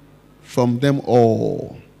him from them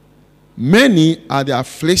all." Many are the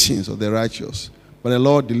afflictions of the righteous, but the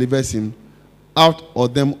Lord delivers him out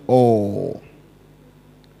of them all.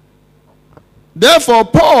 Therefore,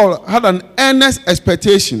 Paul had an earnest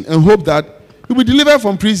expectation and hope that he will be delivered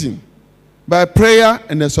from prison by prayer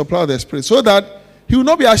and the supply of the Spirit, so that he will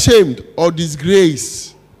not be ashamed or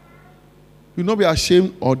disgraced. He will not be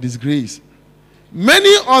ashamed or disgraced.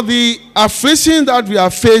 Many of the afflictions that we are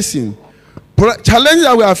facing, challenges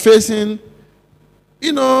that we are facing,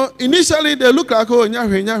 initially they look like, oh,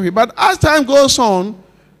 nyahe, but as time goes on,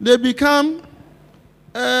 they become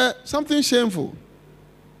something shameful.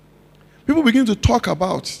 People begin to talk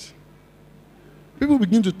about it. People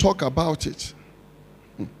begin to talk about it.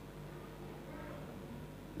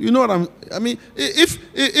 You know what I mean?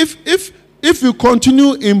 If you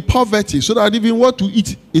continue in poverty, so that even what to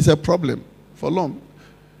eat is a problem for long.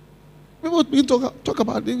 People begin to talk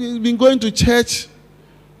about it. We've been going to church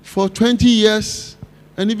for 20 years,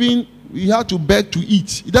 and even we have to beg to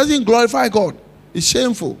eat. It doesn't glorify God. It's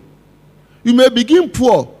shameful. You may begin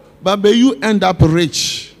poor, but may you end up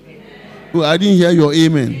rich. Oh, I didn't hear your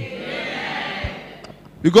amen. Amen.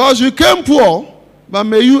 Because you came poor, but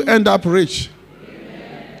may you end up rich.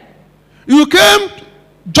 Amen. You came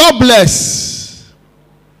jobless,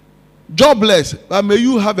 but may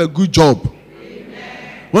you have a good job.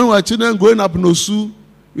 Amen. When we were children growing up in Osu,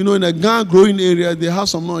 in a Ghana growing area, they have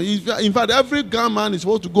some money. In fact, every Ghana man is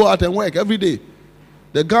supposed to go out and work every day.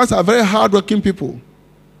 The Ghanaians are very hardworking people.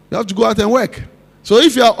 You have to go out and work. So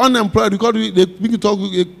if you are unemployed, they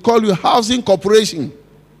call you housing corporation.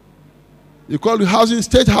 They call you housing,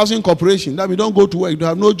 state housing corporation. That means you don't go to work, you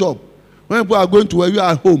have no job. When people are going to work, you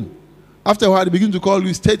are at home. After a while, they begin to call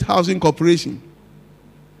you state housing corporation.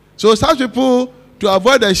 So such people, to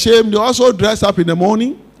avoid the shame, they also dress up in the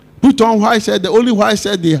morning, put on white shirt, the only white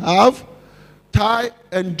shirt they have, tie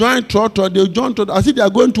and join trotro. They'll join trotro as if they are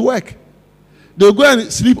going to work. They'll go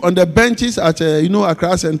and sleep on the benches at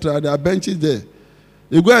Accra Central. There are benches there.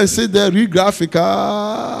 They go and sit there, read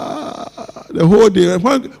Graphica the whole day.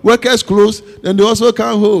 When workers close, then they also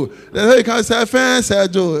come home. Then they can say,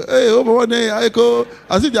 Sergio, hey, over one day, I go,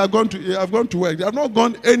 as if they have gone to work. They have not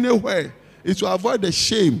gone anywhere. It's to avoid the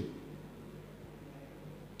shame.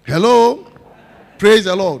 Hello? Praise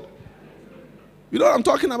the Lord. You know what I'm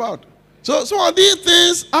talking about? So some of these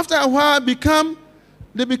things, after a while, become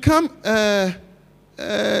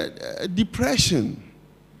depression.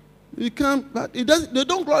 But they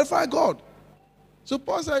don't glorify God. So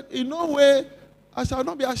Paul said, in no way I shall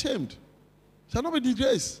not be ashamed. Shall not be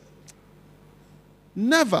disgraced.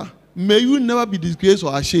 Never. May you never be disgraced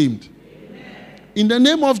or ashamed. Amen. In the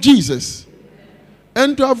name of Jesus.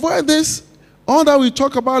 And to avoid this, all that we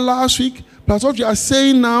talked about last week, plus what we are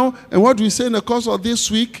saying now, and what we say in the course of this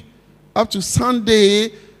week, up to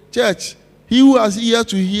Sunday, church, he who has ear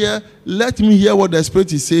to hear, let me hear what the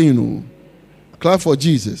Spirit is saying. Clap for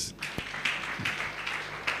Jesus.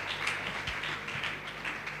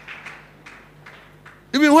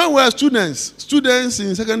 Even when we were students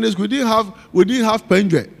in secondary school, we didn't have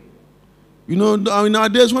pendrive. You know,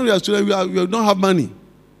 nowadays when we are students, we don't have money.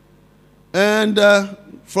 And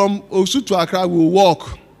from Osu to Accra, we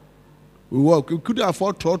walk. We couldn't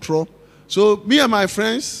afford trotro. So me and my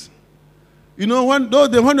friends, you know, when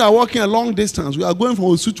we are walking a long distance, we are going from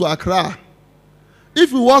Osu to Accra.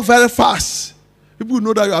 If we walk very fast, people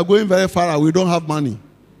know that you are going very far and we don't have money.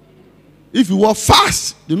 If you walk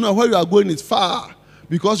fast, you know where you are going is far.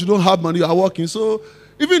 Because you don't have money, you are walking. So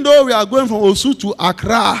even though we are going from Osu to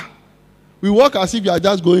Accra, we walk as if you are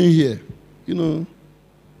just going here. You know.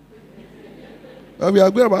 But we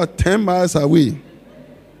are going about 10 miles away.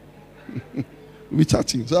 We're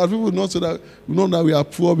chatting. So that people know that we know that we are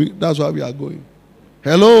poor, that's why we are going.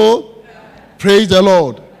 Hello? Praise the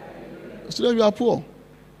Lord. So that we are poor.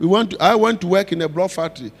 I went to work in a block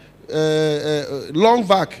factory. Long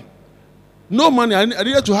vac. No money. I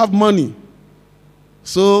needed to have money.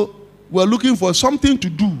 So we're looking for something to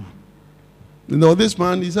do. You know, this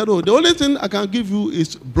man, he said, oh, the only thing I can give you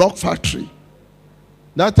is block factory.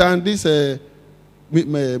 That time, this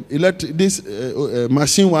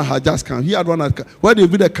machine one had just come. He had one at where they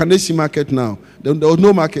build a Kaneshie market now. There was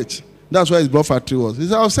no market. That's where his block factory was. He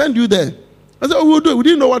said, I'll send you there. I said, oh, we'll do it. We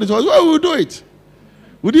didn't know what it was. Well, we'll do it.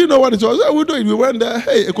 We didn't know what it was. Well, we'll do it. We went there.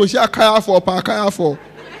 Hey, kaya for.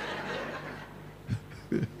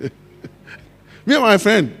 Me and my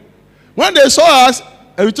friend, when they saw us,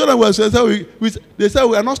 and we told them they said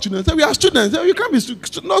we are not students. They said we are students. They said, you can't be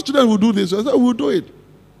not students who do this. I said we'll do it.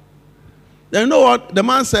 Then you know what? The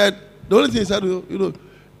man said, the only thing he said, you know,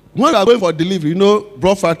 when you are going for delivery, you know,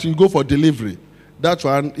 broad factory, you go for delivery. That's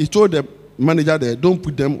one. He told the manager there, don't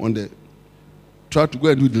put them on the, try to go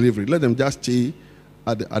and do delivery. Let them just stay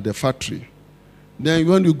at the factory. Then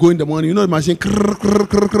when you go in the morning, you know the machine,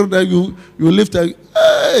 then you lift it.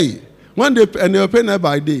 Hey! When they were paying us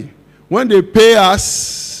by day. When they pay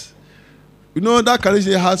us, you know that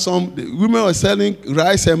Kaneshie had some women were selling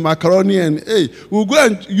rice and macaroni and hey, we'll go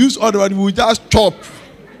and use all the money, we'll just chop.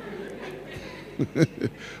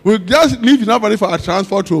 We'll just leave enough money for our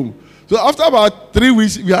transport home. So after about 3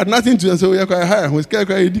 weeks, we had nothing to do, so we were quite high.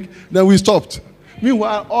 Then we stopped.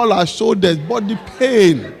 Meanwhile, all our shoulders, body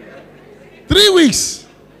pain. 3 weeks.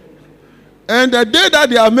 And the day that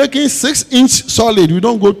they are making 6-inch solid, we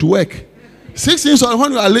don't go to work. 6-inch solid,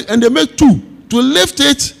 when we are and they make 2 to lift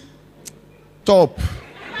it top.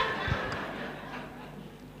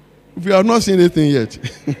 We have not seen anything yet.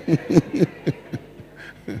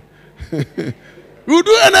 We'll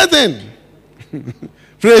do anything.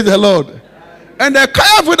 Praise the Lord. And the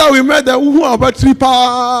kaya food that we met, who are about 3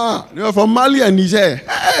 power, they were from Mali and Niger.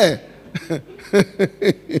 Hey.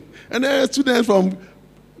 And then students from,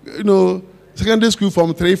 you know, secondary school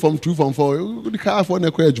from 3, from 2, from 4. The kaya for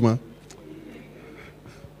the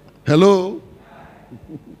Hello.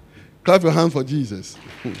 Clap your hand for Jesus.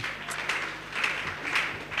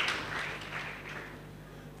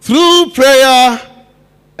 Through prayer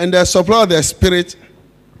and the supply of the Spirit,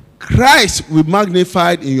 Christ will be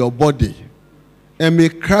magnified in your body. And may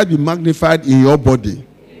Christ be magnified in your body.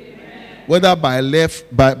 Amen. Whether by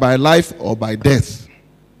life or by death.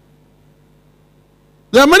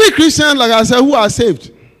 There are many Christians, like I said, who are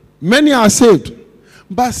saved. Many are saved.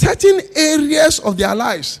 But certain areas of their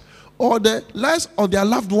lives, or the lives of their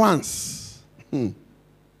loved ones.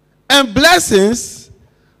 And blessings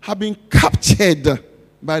have been captured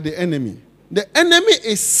by the enemy. The enemy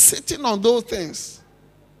is sitting on those things.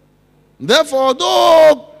 Therefore,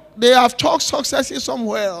 though they have chalked successes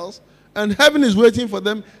somewhere else and heaven is waiting for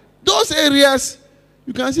them, those areas,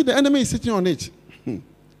 you can see the enemy is sitting on it.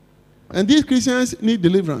 And these Christians need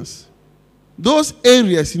deliverance. Those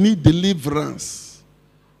areas need deliverance.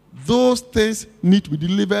 Those things need to be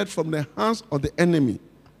delivered from the hands of the enemy.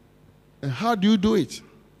 And how do you do it?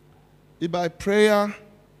 It's by prayer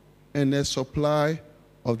and a supply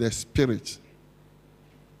of the Spirit.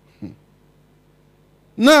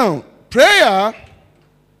 Now, prayer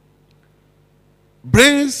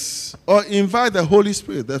brings or invites the Holy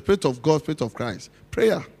Spirit, the Spirit of God, Spirit of Christ.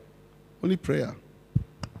 Prayer. Only prayer.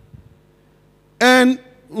 And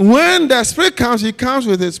when the Spirit comes, He comes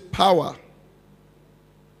with His power.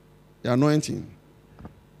 The anointing.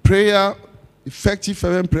 Prayer, effective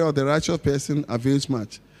fervent prayer of the righteous person avails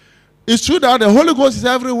much. It's true that the Holy Ghost is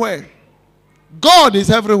everywhere. God is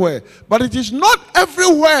everywhere. But it is not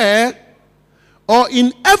everywhere or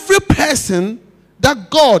in every person that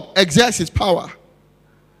God exerts His power.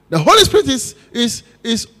 The Holy Spirit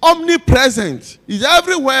is omnipresent. He's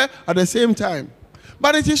everywhere at the same time.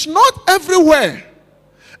 But it is not everywhere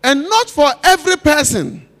and not for every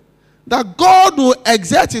person that God will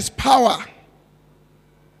exert His power.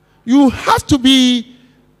 You have to be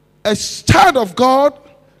a child of God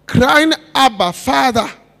crying, Abba, Father.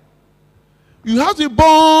 You have to be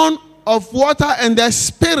born of water and the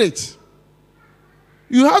Spirit.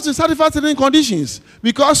 You have to satisfy certain conditions.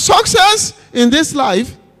 Because success in this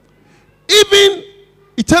life, even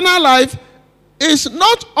eternal life, is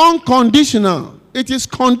not unconditional. It is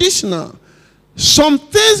conditional. Some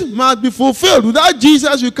things must be fulfilled. Without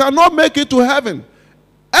Jesus, you cannot make it to heaven.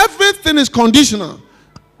 Everything is conditional.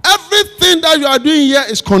 Everything that you are doing here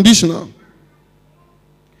is conditional.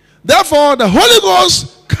 Therefore, the Holy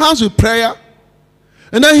Ghost comes with prayer,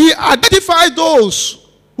 and then He identifies those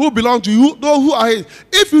who belong to you, those who are His.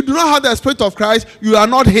 If you do not have the Spirit of Christ, you are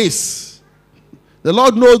not His. The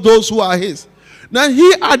Lord knows those who are His. Then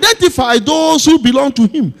He identifies those who belong to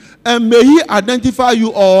Him, and may He identify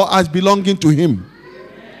you all as belonging to Him.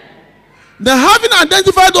 Then having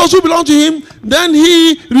identified those who belong to Him, then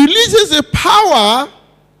He releases a power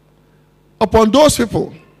upon those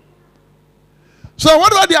people. So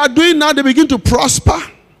whatever they are doing now, they begin to prosper.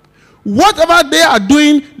 Whatever they are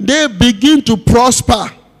doing, they begin to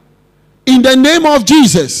prosper. In the name of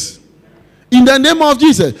Jesus. In the name of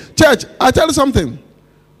Jesus. Church, I tell you something.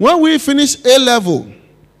 When we finish A level,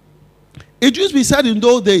 it used to be said in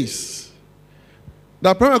those days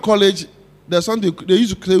that primary college, there's something they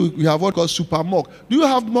used to say we have what called super mock. Do you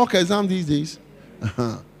have mock exam these days?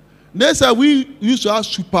 They said we used to have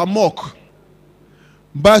super mock.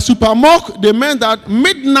 By super mock, they meant that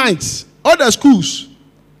midnight, all the schools,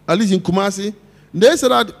 at least in Kumasi, they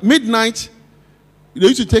said that midnight, they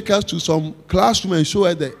used to take us to some classroom and show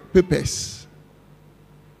us the papers.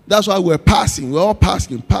 That's why we're passing. We're all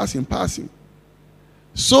passing.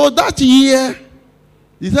 So that year,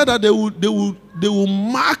 they said that they will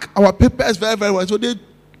mark our papers very, very well. So they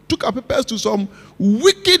took our papers to some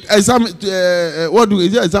wicked examiners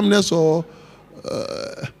or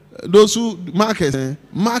those who markers,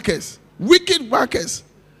 wicked markers.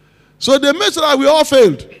 So they made sure that we all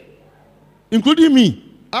failed, including me.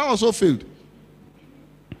 I also failed.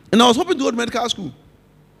 And I was hoping to go to medical school.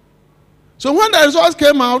 So when the results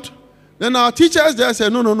came out, then our teachers there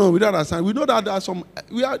said, no, we don't understand. We know that there are some,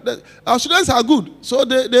 our students are good. So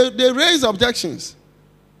they raised objections.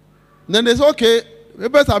 Then they said, okay,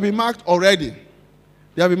 papers have been marked already.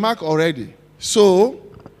 They have been marked already. So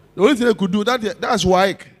the only thing they could do, that's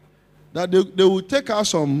why, that they will take out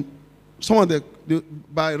some of the,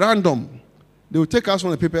 by random, they will take out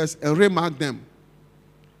some of the papers and remark them.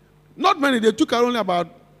 Not many, they took out only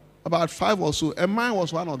about 5 or so, and mine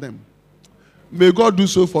was one of them. May God do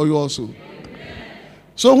so for you also. Amen.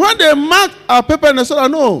 So when they marked our paper and they said,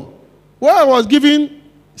 no, where I was given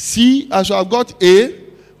C, I should have got A.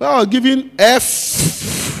 Where I was given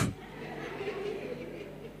F,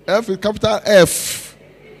 F is capital F.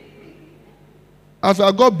 After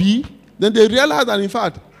I got B, then they realized that in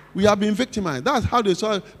fact, we have been victimized. That's how they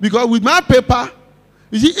saw it. Because with my paper,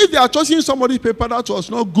 you see, if they are choosing somebody's paper that was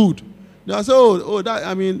not good, they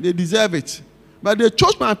say, they deserve it. But they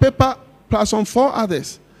chose my paper plus some 4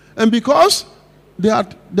 others. And because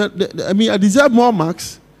I deserve more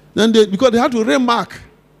marks, because they had to remark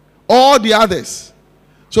all the others.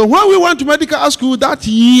 So when we went to medical school that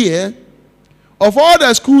year, of all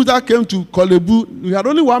the schools that came to Kolebu, we had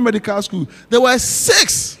only 1 medical school. There were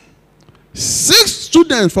 6 6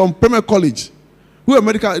 students from primary college who were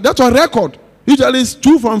medical. That's a record. Usually it's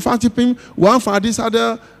 2 from Fantipim, 1 from this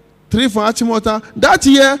other, 3 from Achimota. That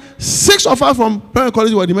year, 6 of us from primary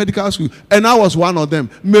college were in the medical school, and I was one of them.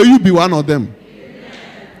 May you be one of them. Amen.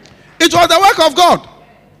 It was the work of God.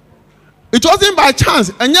 It wasn't by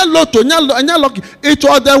chance. And you're lucky. It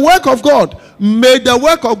was the work of God. May the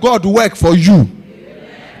work of God work for you.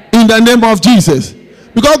 Amen. In the name of Jesus.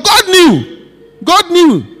 Because God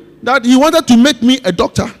knew that he wanted to make me a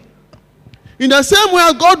doctor. In the same way,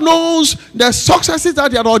 God knows the successes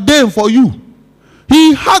that he had ordained for you.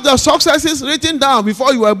 He had the successes written down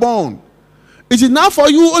before you were born. It is now for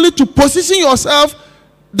you only to position yourself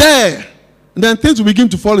there. And then things will begin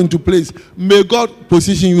to fall into place. May God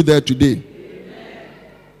position you there today. Amen.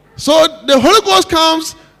 So the Holy Ghost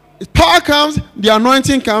comes, power comes, the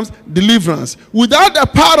anointing comes, deliverance. Without the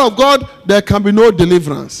power of God, there can be no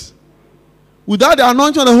deliverance. Without the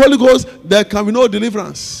anointing of the Holy Ghost, there can be no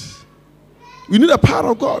deliverance. We need the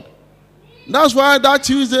power of God. That's why that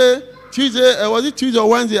Tuesday, was it Tuesday or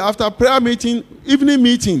Wednesday, after prayer meeting, evening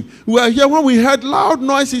meeting, we were here when we heard loud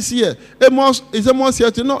noises here. Amos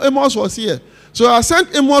here? No, Amos was here. So I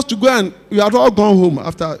sent Amos to go, and we had all gone home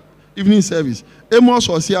after evening service. Amos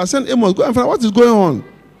was here. I sent Amos, go and find out what is going on.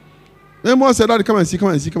 Amos said, Daddy, come and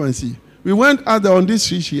see. We went out there on this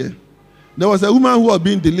street here. There was a woman who was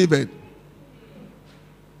being delivered.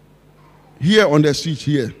 Here on the street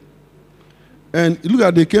here. And look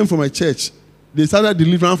at, they came from a church. They started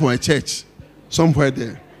delivering from a church somewhere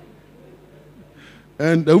there.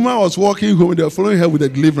 And the woman was walking home. They were following her with the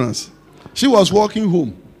deliverance. She was walking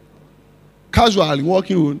home. Casually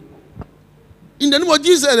walking home. In the name of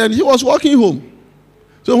Jesus, and he was walking home.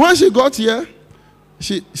 So when she got here,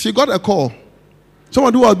 she got a call.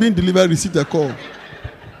 Someone who was being delivered received a call.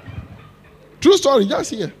 True story,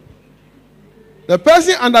 just here. The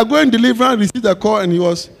person undergoing deliverance received a call, and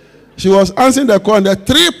she was answering the call, and the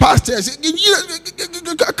 3 pastors,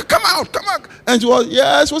 come out. And she was,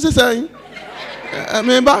 yes, what's he saying?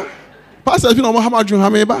 Remember? Pastors, you know how much you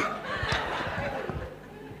remember?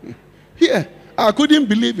 Here, I couldn't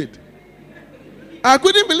believe it.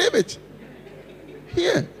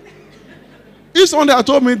 Here. If someone had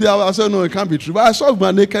told me that, I said, no, it can't be true. But I saw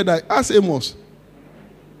my naked eye. Ask Amos.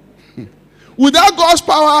 Without God's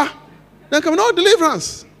power, there can be no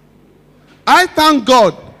deliverance. I thank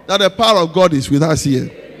God that the power of God is with us here.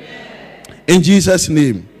 Amen. In Jesus'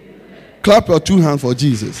 name. Amen. Clap your 2 hands for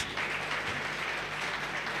Jesus.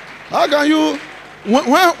 How can you? When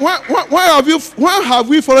have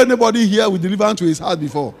we followed anybody here with deliverance to his house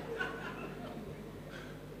before?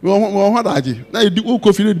 What are you? Now you do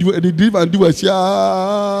deliverance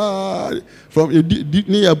from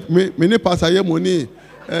many pastor money.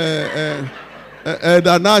 Have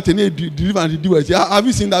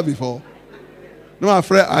you seen that before? No, my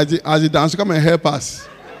friend, as you dance, come and help us.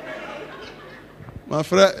 My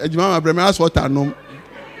friend, my brother, that's what I know.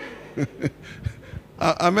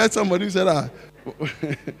 I met somebody who said,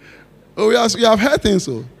 we have heard things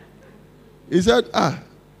so. He said,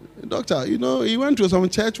 doctor, he went to some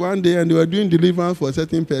church one day and they were doing deliverance for a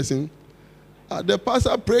certain person. The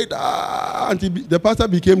pastor prayed, until the pastor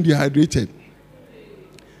became dehydrated.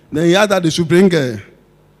 Then he had that they should bring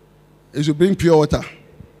pure water.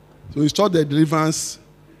 So he stopped the deliverance,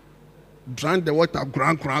 drank the water,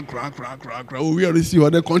 crank. We already see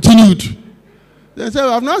what they continued. They said,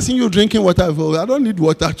 I've not seen you drinking water before. I don't need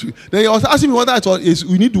water to. Then he was asking me what I thought is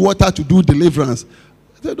we need water to do deliverance.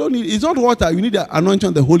 I said, don't need, it's not water, you need the anointing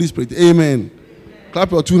of the Holy Spirit. Amen.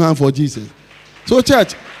 Clap your 2 hands for Jesus. So,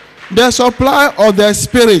 church, the supply of the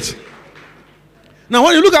Spirit. Now,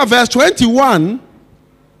 when you look at verse 21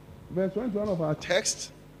 of our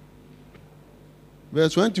text,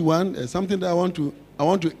 verse 21 is something that I want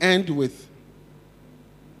to end with.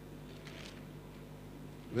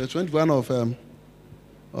 Verse 21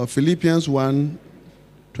 of Philippians 1,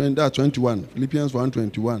 21. Philippians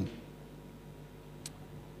 1:21.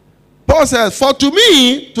 Paul says, for to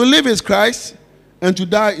me to live is Christ and to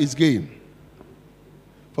die is gain.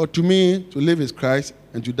 For to me to live is Christ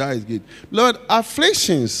and to die is gain. Lord,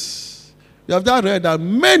 afflictions. You have just read that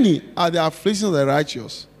many are the afflictions of the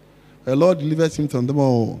righteous. The Lord delivers him from them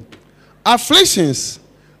all. Afflictions,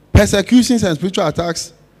 persecutions, and spiritual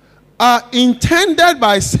attacks are intended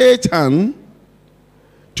by Satan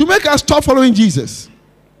to make us stop following Jesus.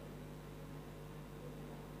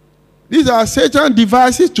 These are Satan's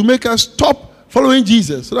devices to make us stop following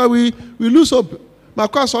Jesus so that we lose hope. And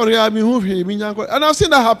I've seen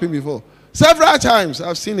that happen before. Several times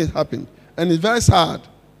I've seen it happen. And it's very sad.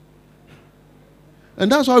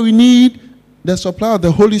 And that's why we need the supply of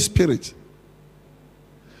the Holy Spirit.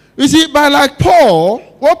 You see, by like Paul,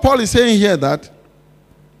 what Paul is saying here that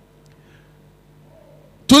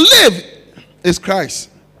to live is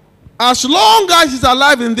Christ. As long as he's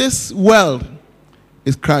alive in this world,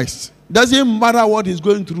 is Christ. Doesn't matter what he's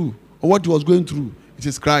going through or what he was going through, it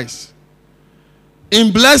is Christ.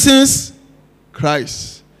 In blessings,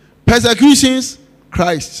 Christ. Persecutions,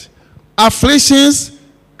 Christ. Afflictions,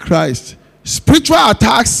 Christ. Spiritual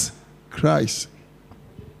attacks, Christ.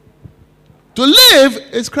 To live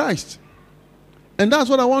is Christ. And that's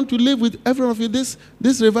what I want to live with every one of you this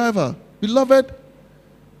revival. Beloved,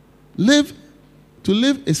 to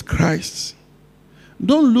live is Christ.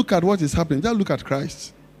 Don't look at what is happening. Just look at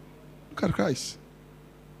Christ. Look at Christ.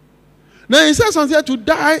 Now he says something here, to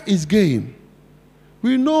die is gain.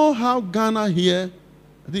 We know how Ghana here,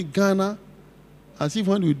 I think Ghana, as if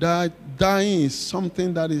when we die, dying is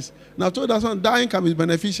something that is, now I told you that dying can be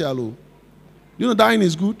beneficial. Oh. You know dying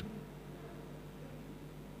is good?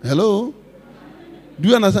 Hello? Do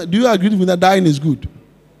you understand? Do you agree with me that dying is good?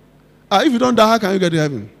 If you don't die, how can you get to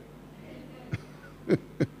heaven?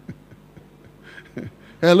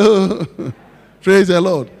 Hello? Praise the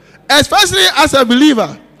Lord. Especially as a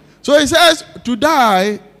believer. So he says, to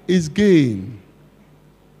die is gain.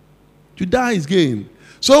 To die is gain.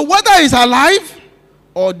 So whether he's alive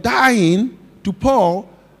or dying, to Paul,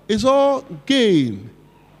 is all gain.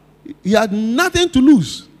 He had nothing to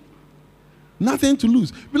lose. Nothing to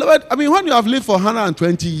lose. Beloved, I mean, when you have lived for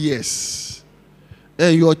 120 years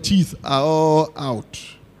and your teeth are all out,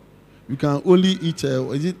 you can only eat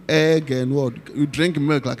is it egg and what? You drink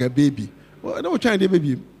milk like a baby. Well, don't try to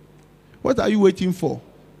baby. What are you waiting for?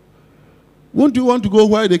 Won't you want to go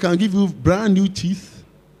where they can give you brand new teeth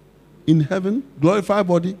in heaven, glorified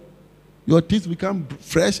body? Your teeth become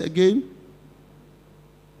fresh again.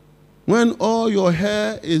 When all your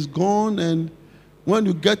hair is gone and when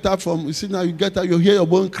you get up from, you see now you get up, you hear your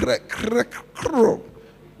bone crack, crack, crack.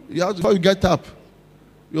 Before you get up,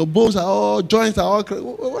 your bones are all, joints are all crack.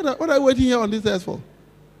 What are you waiting here on this earth for?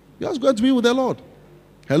 You're just going to be with the Lord.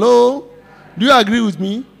 Hello? Do you agree with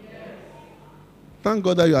me? Yes. Thank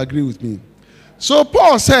God that you agree with me. So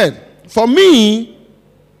Paul said, for me,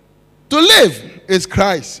 to live is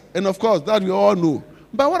Christ. And of course, that we all know.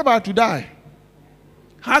 But what about to die?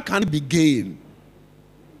 How can it be gain?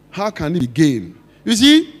 How can it be gain? You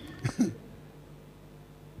see,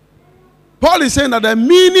 Paul is saying that the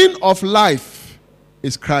meaning of life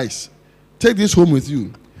is Christ. Take this home with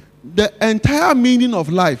you. The entire meaning of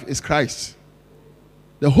life is Christ.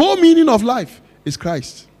 The whole meaning of life is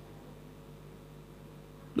Christ.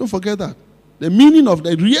 Don't forget that. The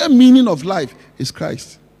real meaning of life is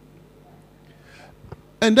Christ.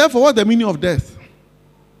 And therefore, what's the meaning of death?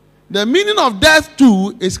 The meaning of death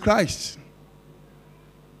too is Christ.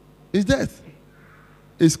 Is death.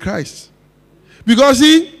 Is Christ. Because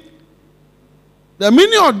see, the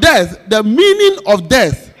meaning of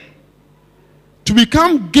death to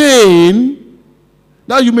become gain,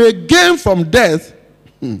 that you may gain from death,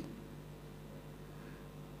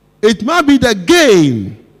 it might be the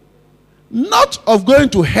gain not of going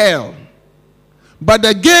to hell, but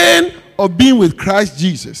the gain of being with Christ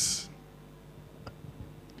Jesus.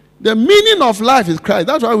 The meaning of life is Christ.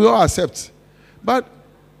 That's why we all accept. But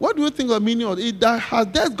what do you think of the meaning of it? Has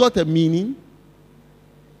death got a meaning?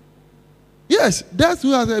 Yes, death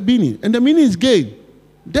has a meaning. And the meaning is gain.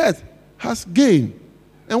 Death has gain.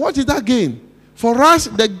 And what is that gain? For us,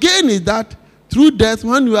 the gain is that through death,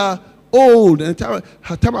 when you are old and time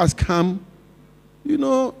has come, you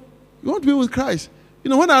know, you want to be with Christ. You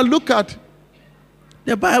know, when I look at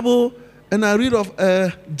the Bible and I read of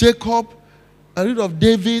Jacob, I read of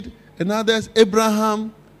David and others,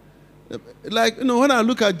 Abraham. Like, you know, when I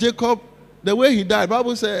look at Jacob, the way he died, the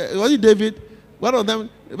Bible said, was it David? One of them,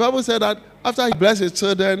 the Bible said that after he blessed his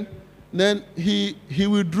children, then he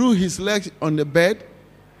withdrew his legs on the bed,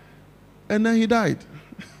 and then he died.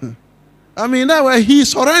 I mean, that way he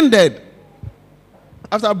surrendered.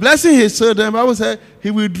 After blessing his children, the Bible said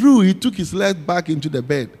he took his legs back into the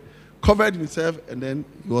bed, covered himself, and then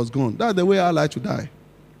he was gone. That's the way I like to die.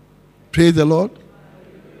 Praise the Lord.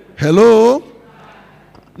 Hello?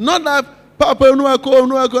 Not that Papa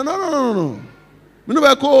no. We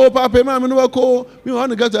never call Papa, man, we never call. We want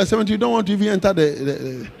to get to 70, you don't want to even enter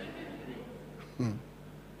the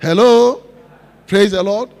Hello? Praise the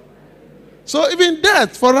Lord. So even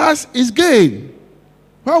death for us is gain.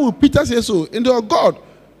 Why would Peter say so? In the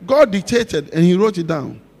God dictated and he wrote it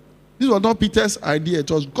down. This was not Peter's idea, it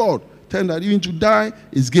was God telling that even to die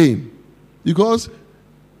is gain. Because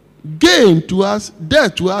gain to us,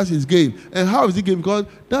 death to us is gain. And how is it gain? Because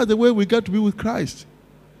that's the way we get to be with Christ.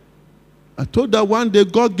 I told that one day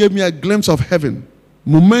God gave me a glimpse of heaven.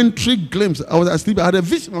 momentary glimpse. I was asleep. I had a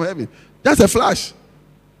vision of heaven. That's a flash.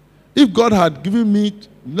 If God had given me,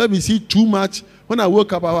 let me see too much, when I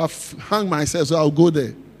woke up, I would have hung myself, so I'll go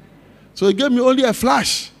there. So he gave me only a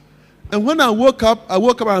flash. And when I woke up and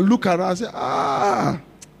looked around, I said,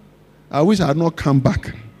 I wish I had not come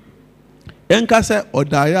back. Enka said,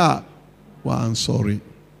 Odaya, well, I'm sorry.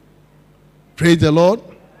 Praise the Lord.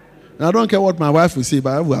 And I don't care what my wife will say,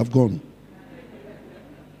 but I will have gone.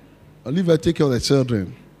 I'll leave her take care of the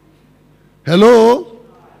children. Hello?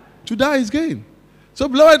 To die is gain. So,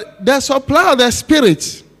 beloved, the supply of the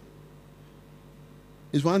Spirit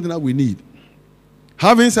is one thing that we need.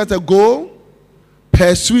 Having set a goal,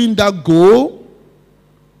 pursuing that goal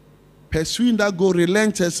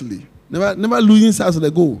relentlessly, never losing sight of the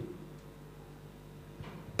goal.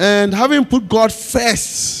 And having put God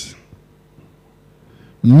first,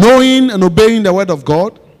 knowing and obeying the word of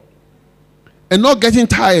God, and not getting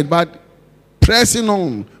tired, but pressing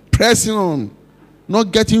on,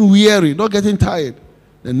 not getting weary, not getting tired.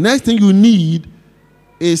 The next thing you need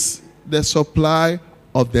is the supply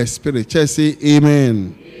of the Spirit. Just say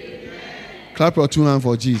amen. Amen. Clap your two hands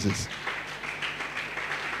for Jesus.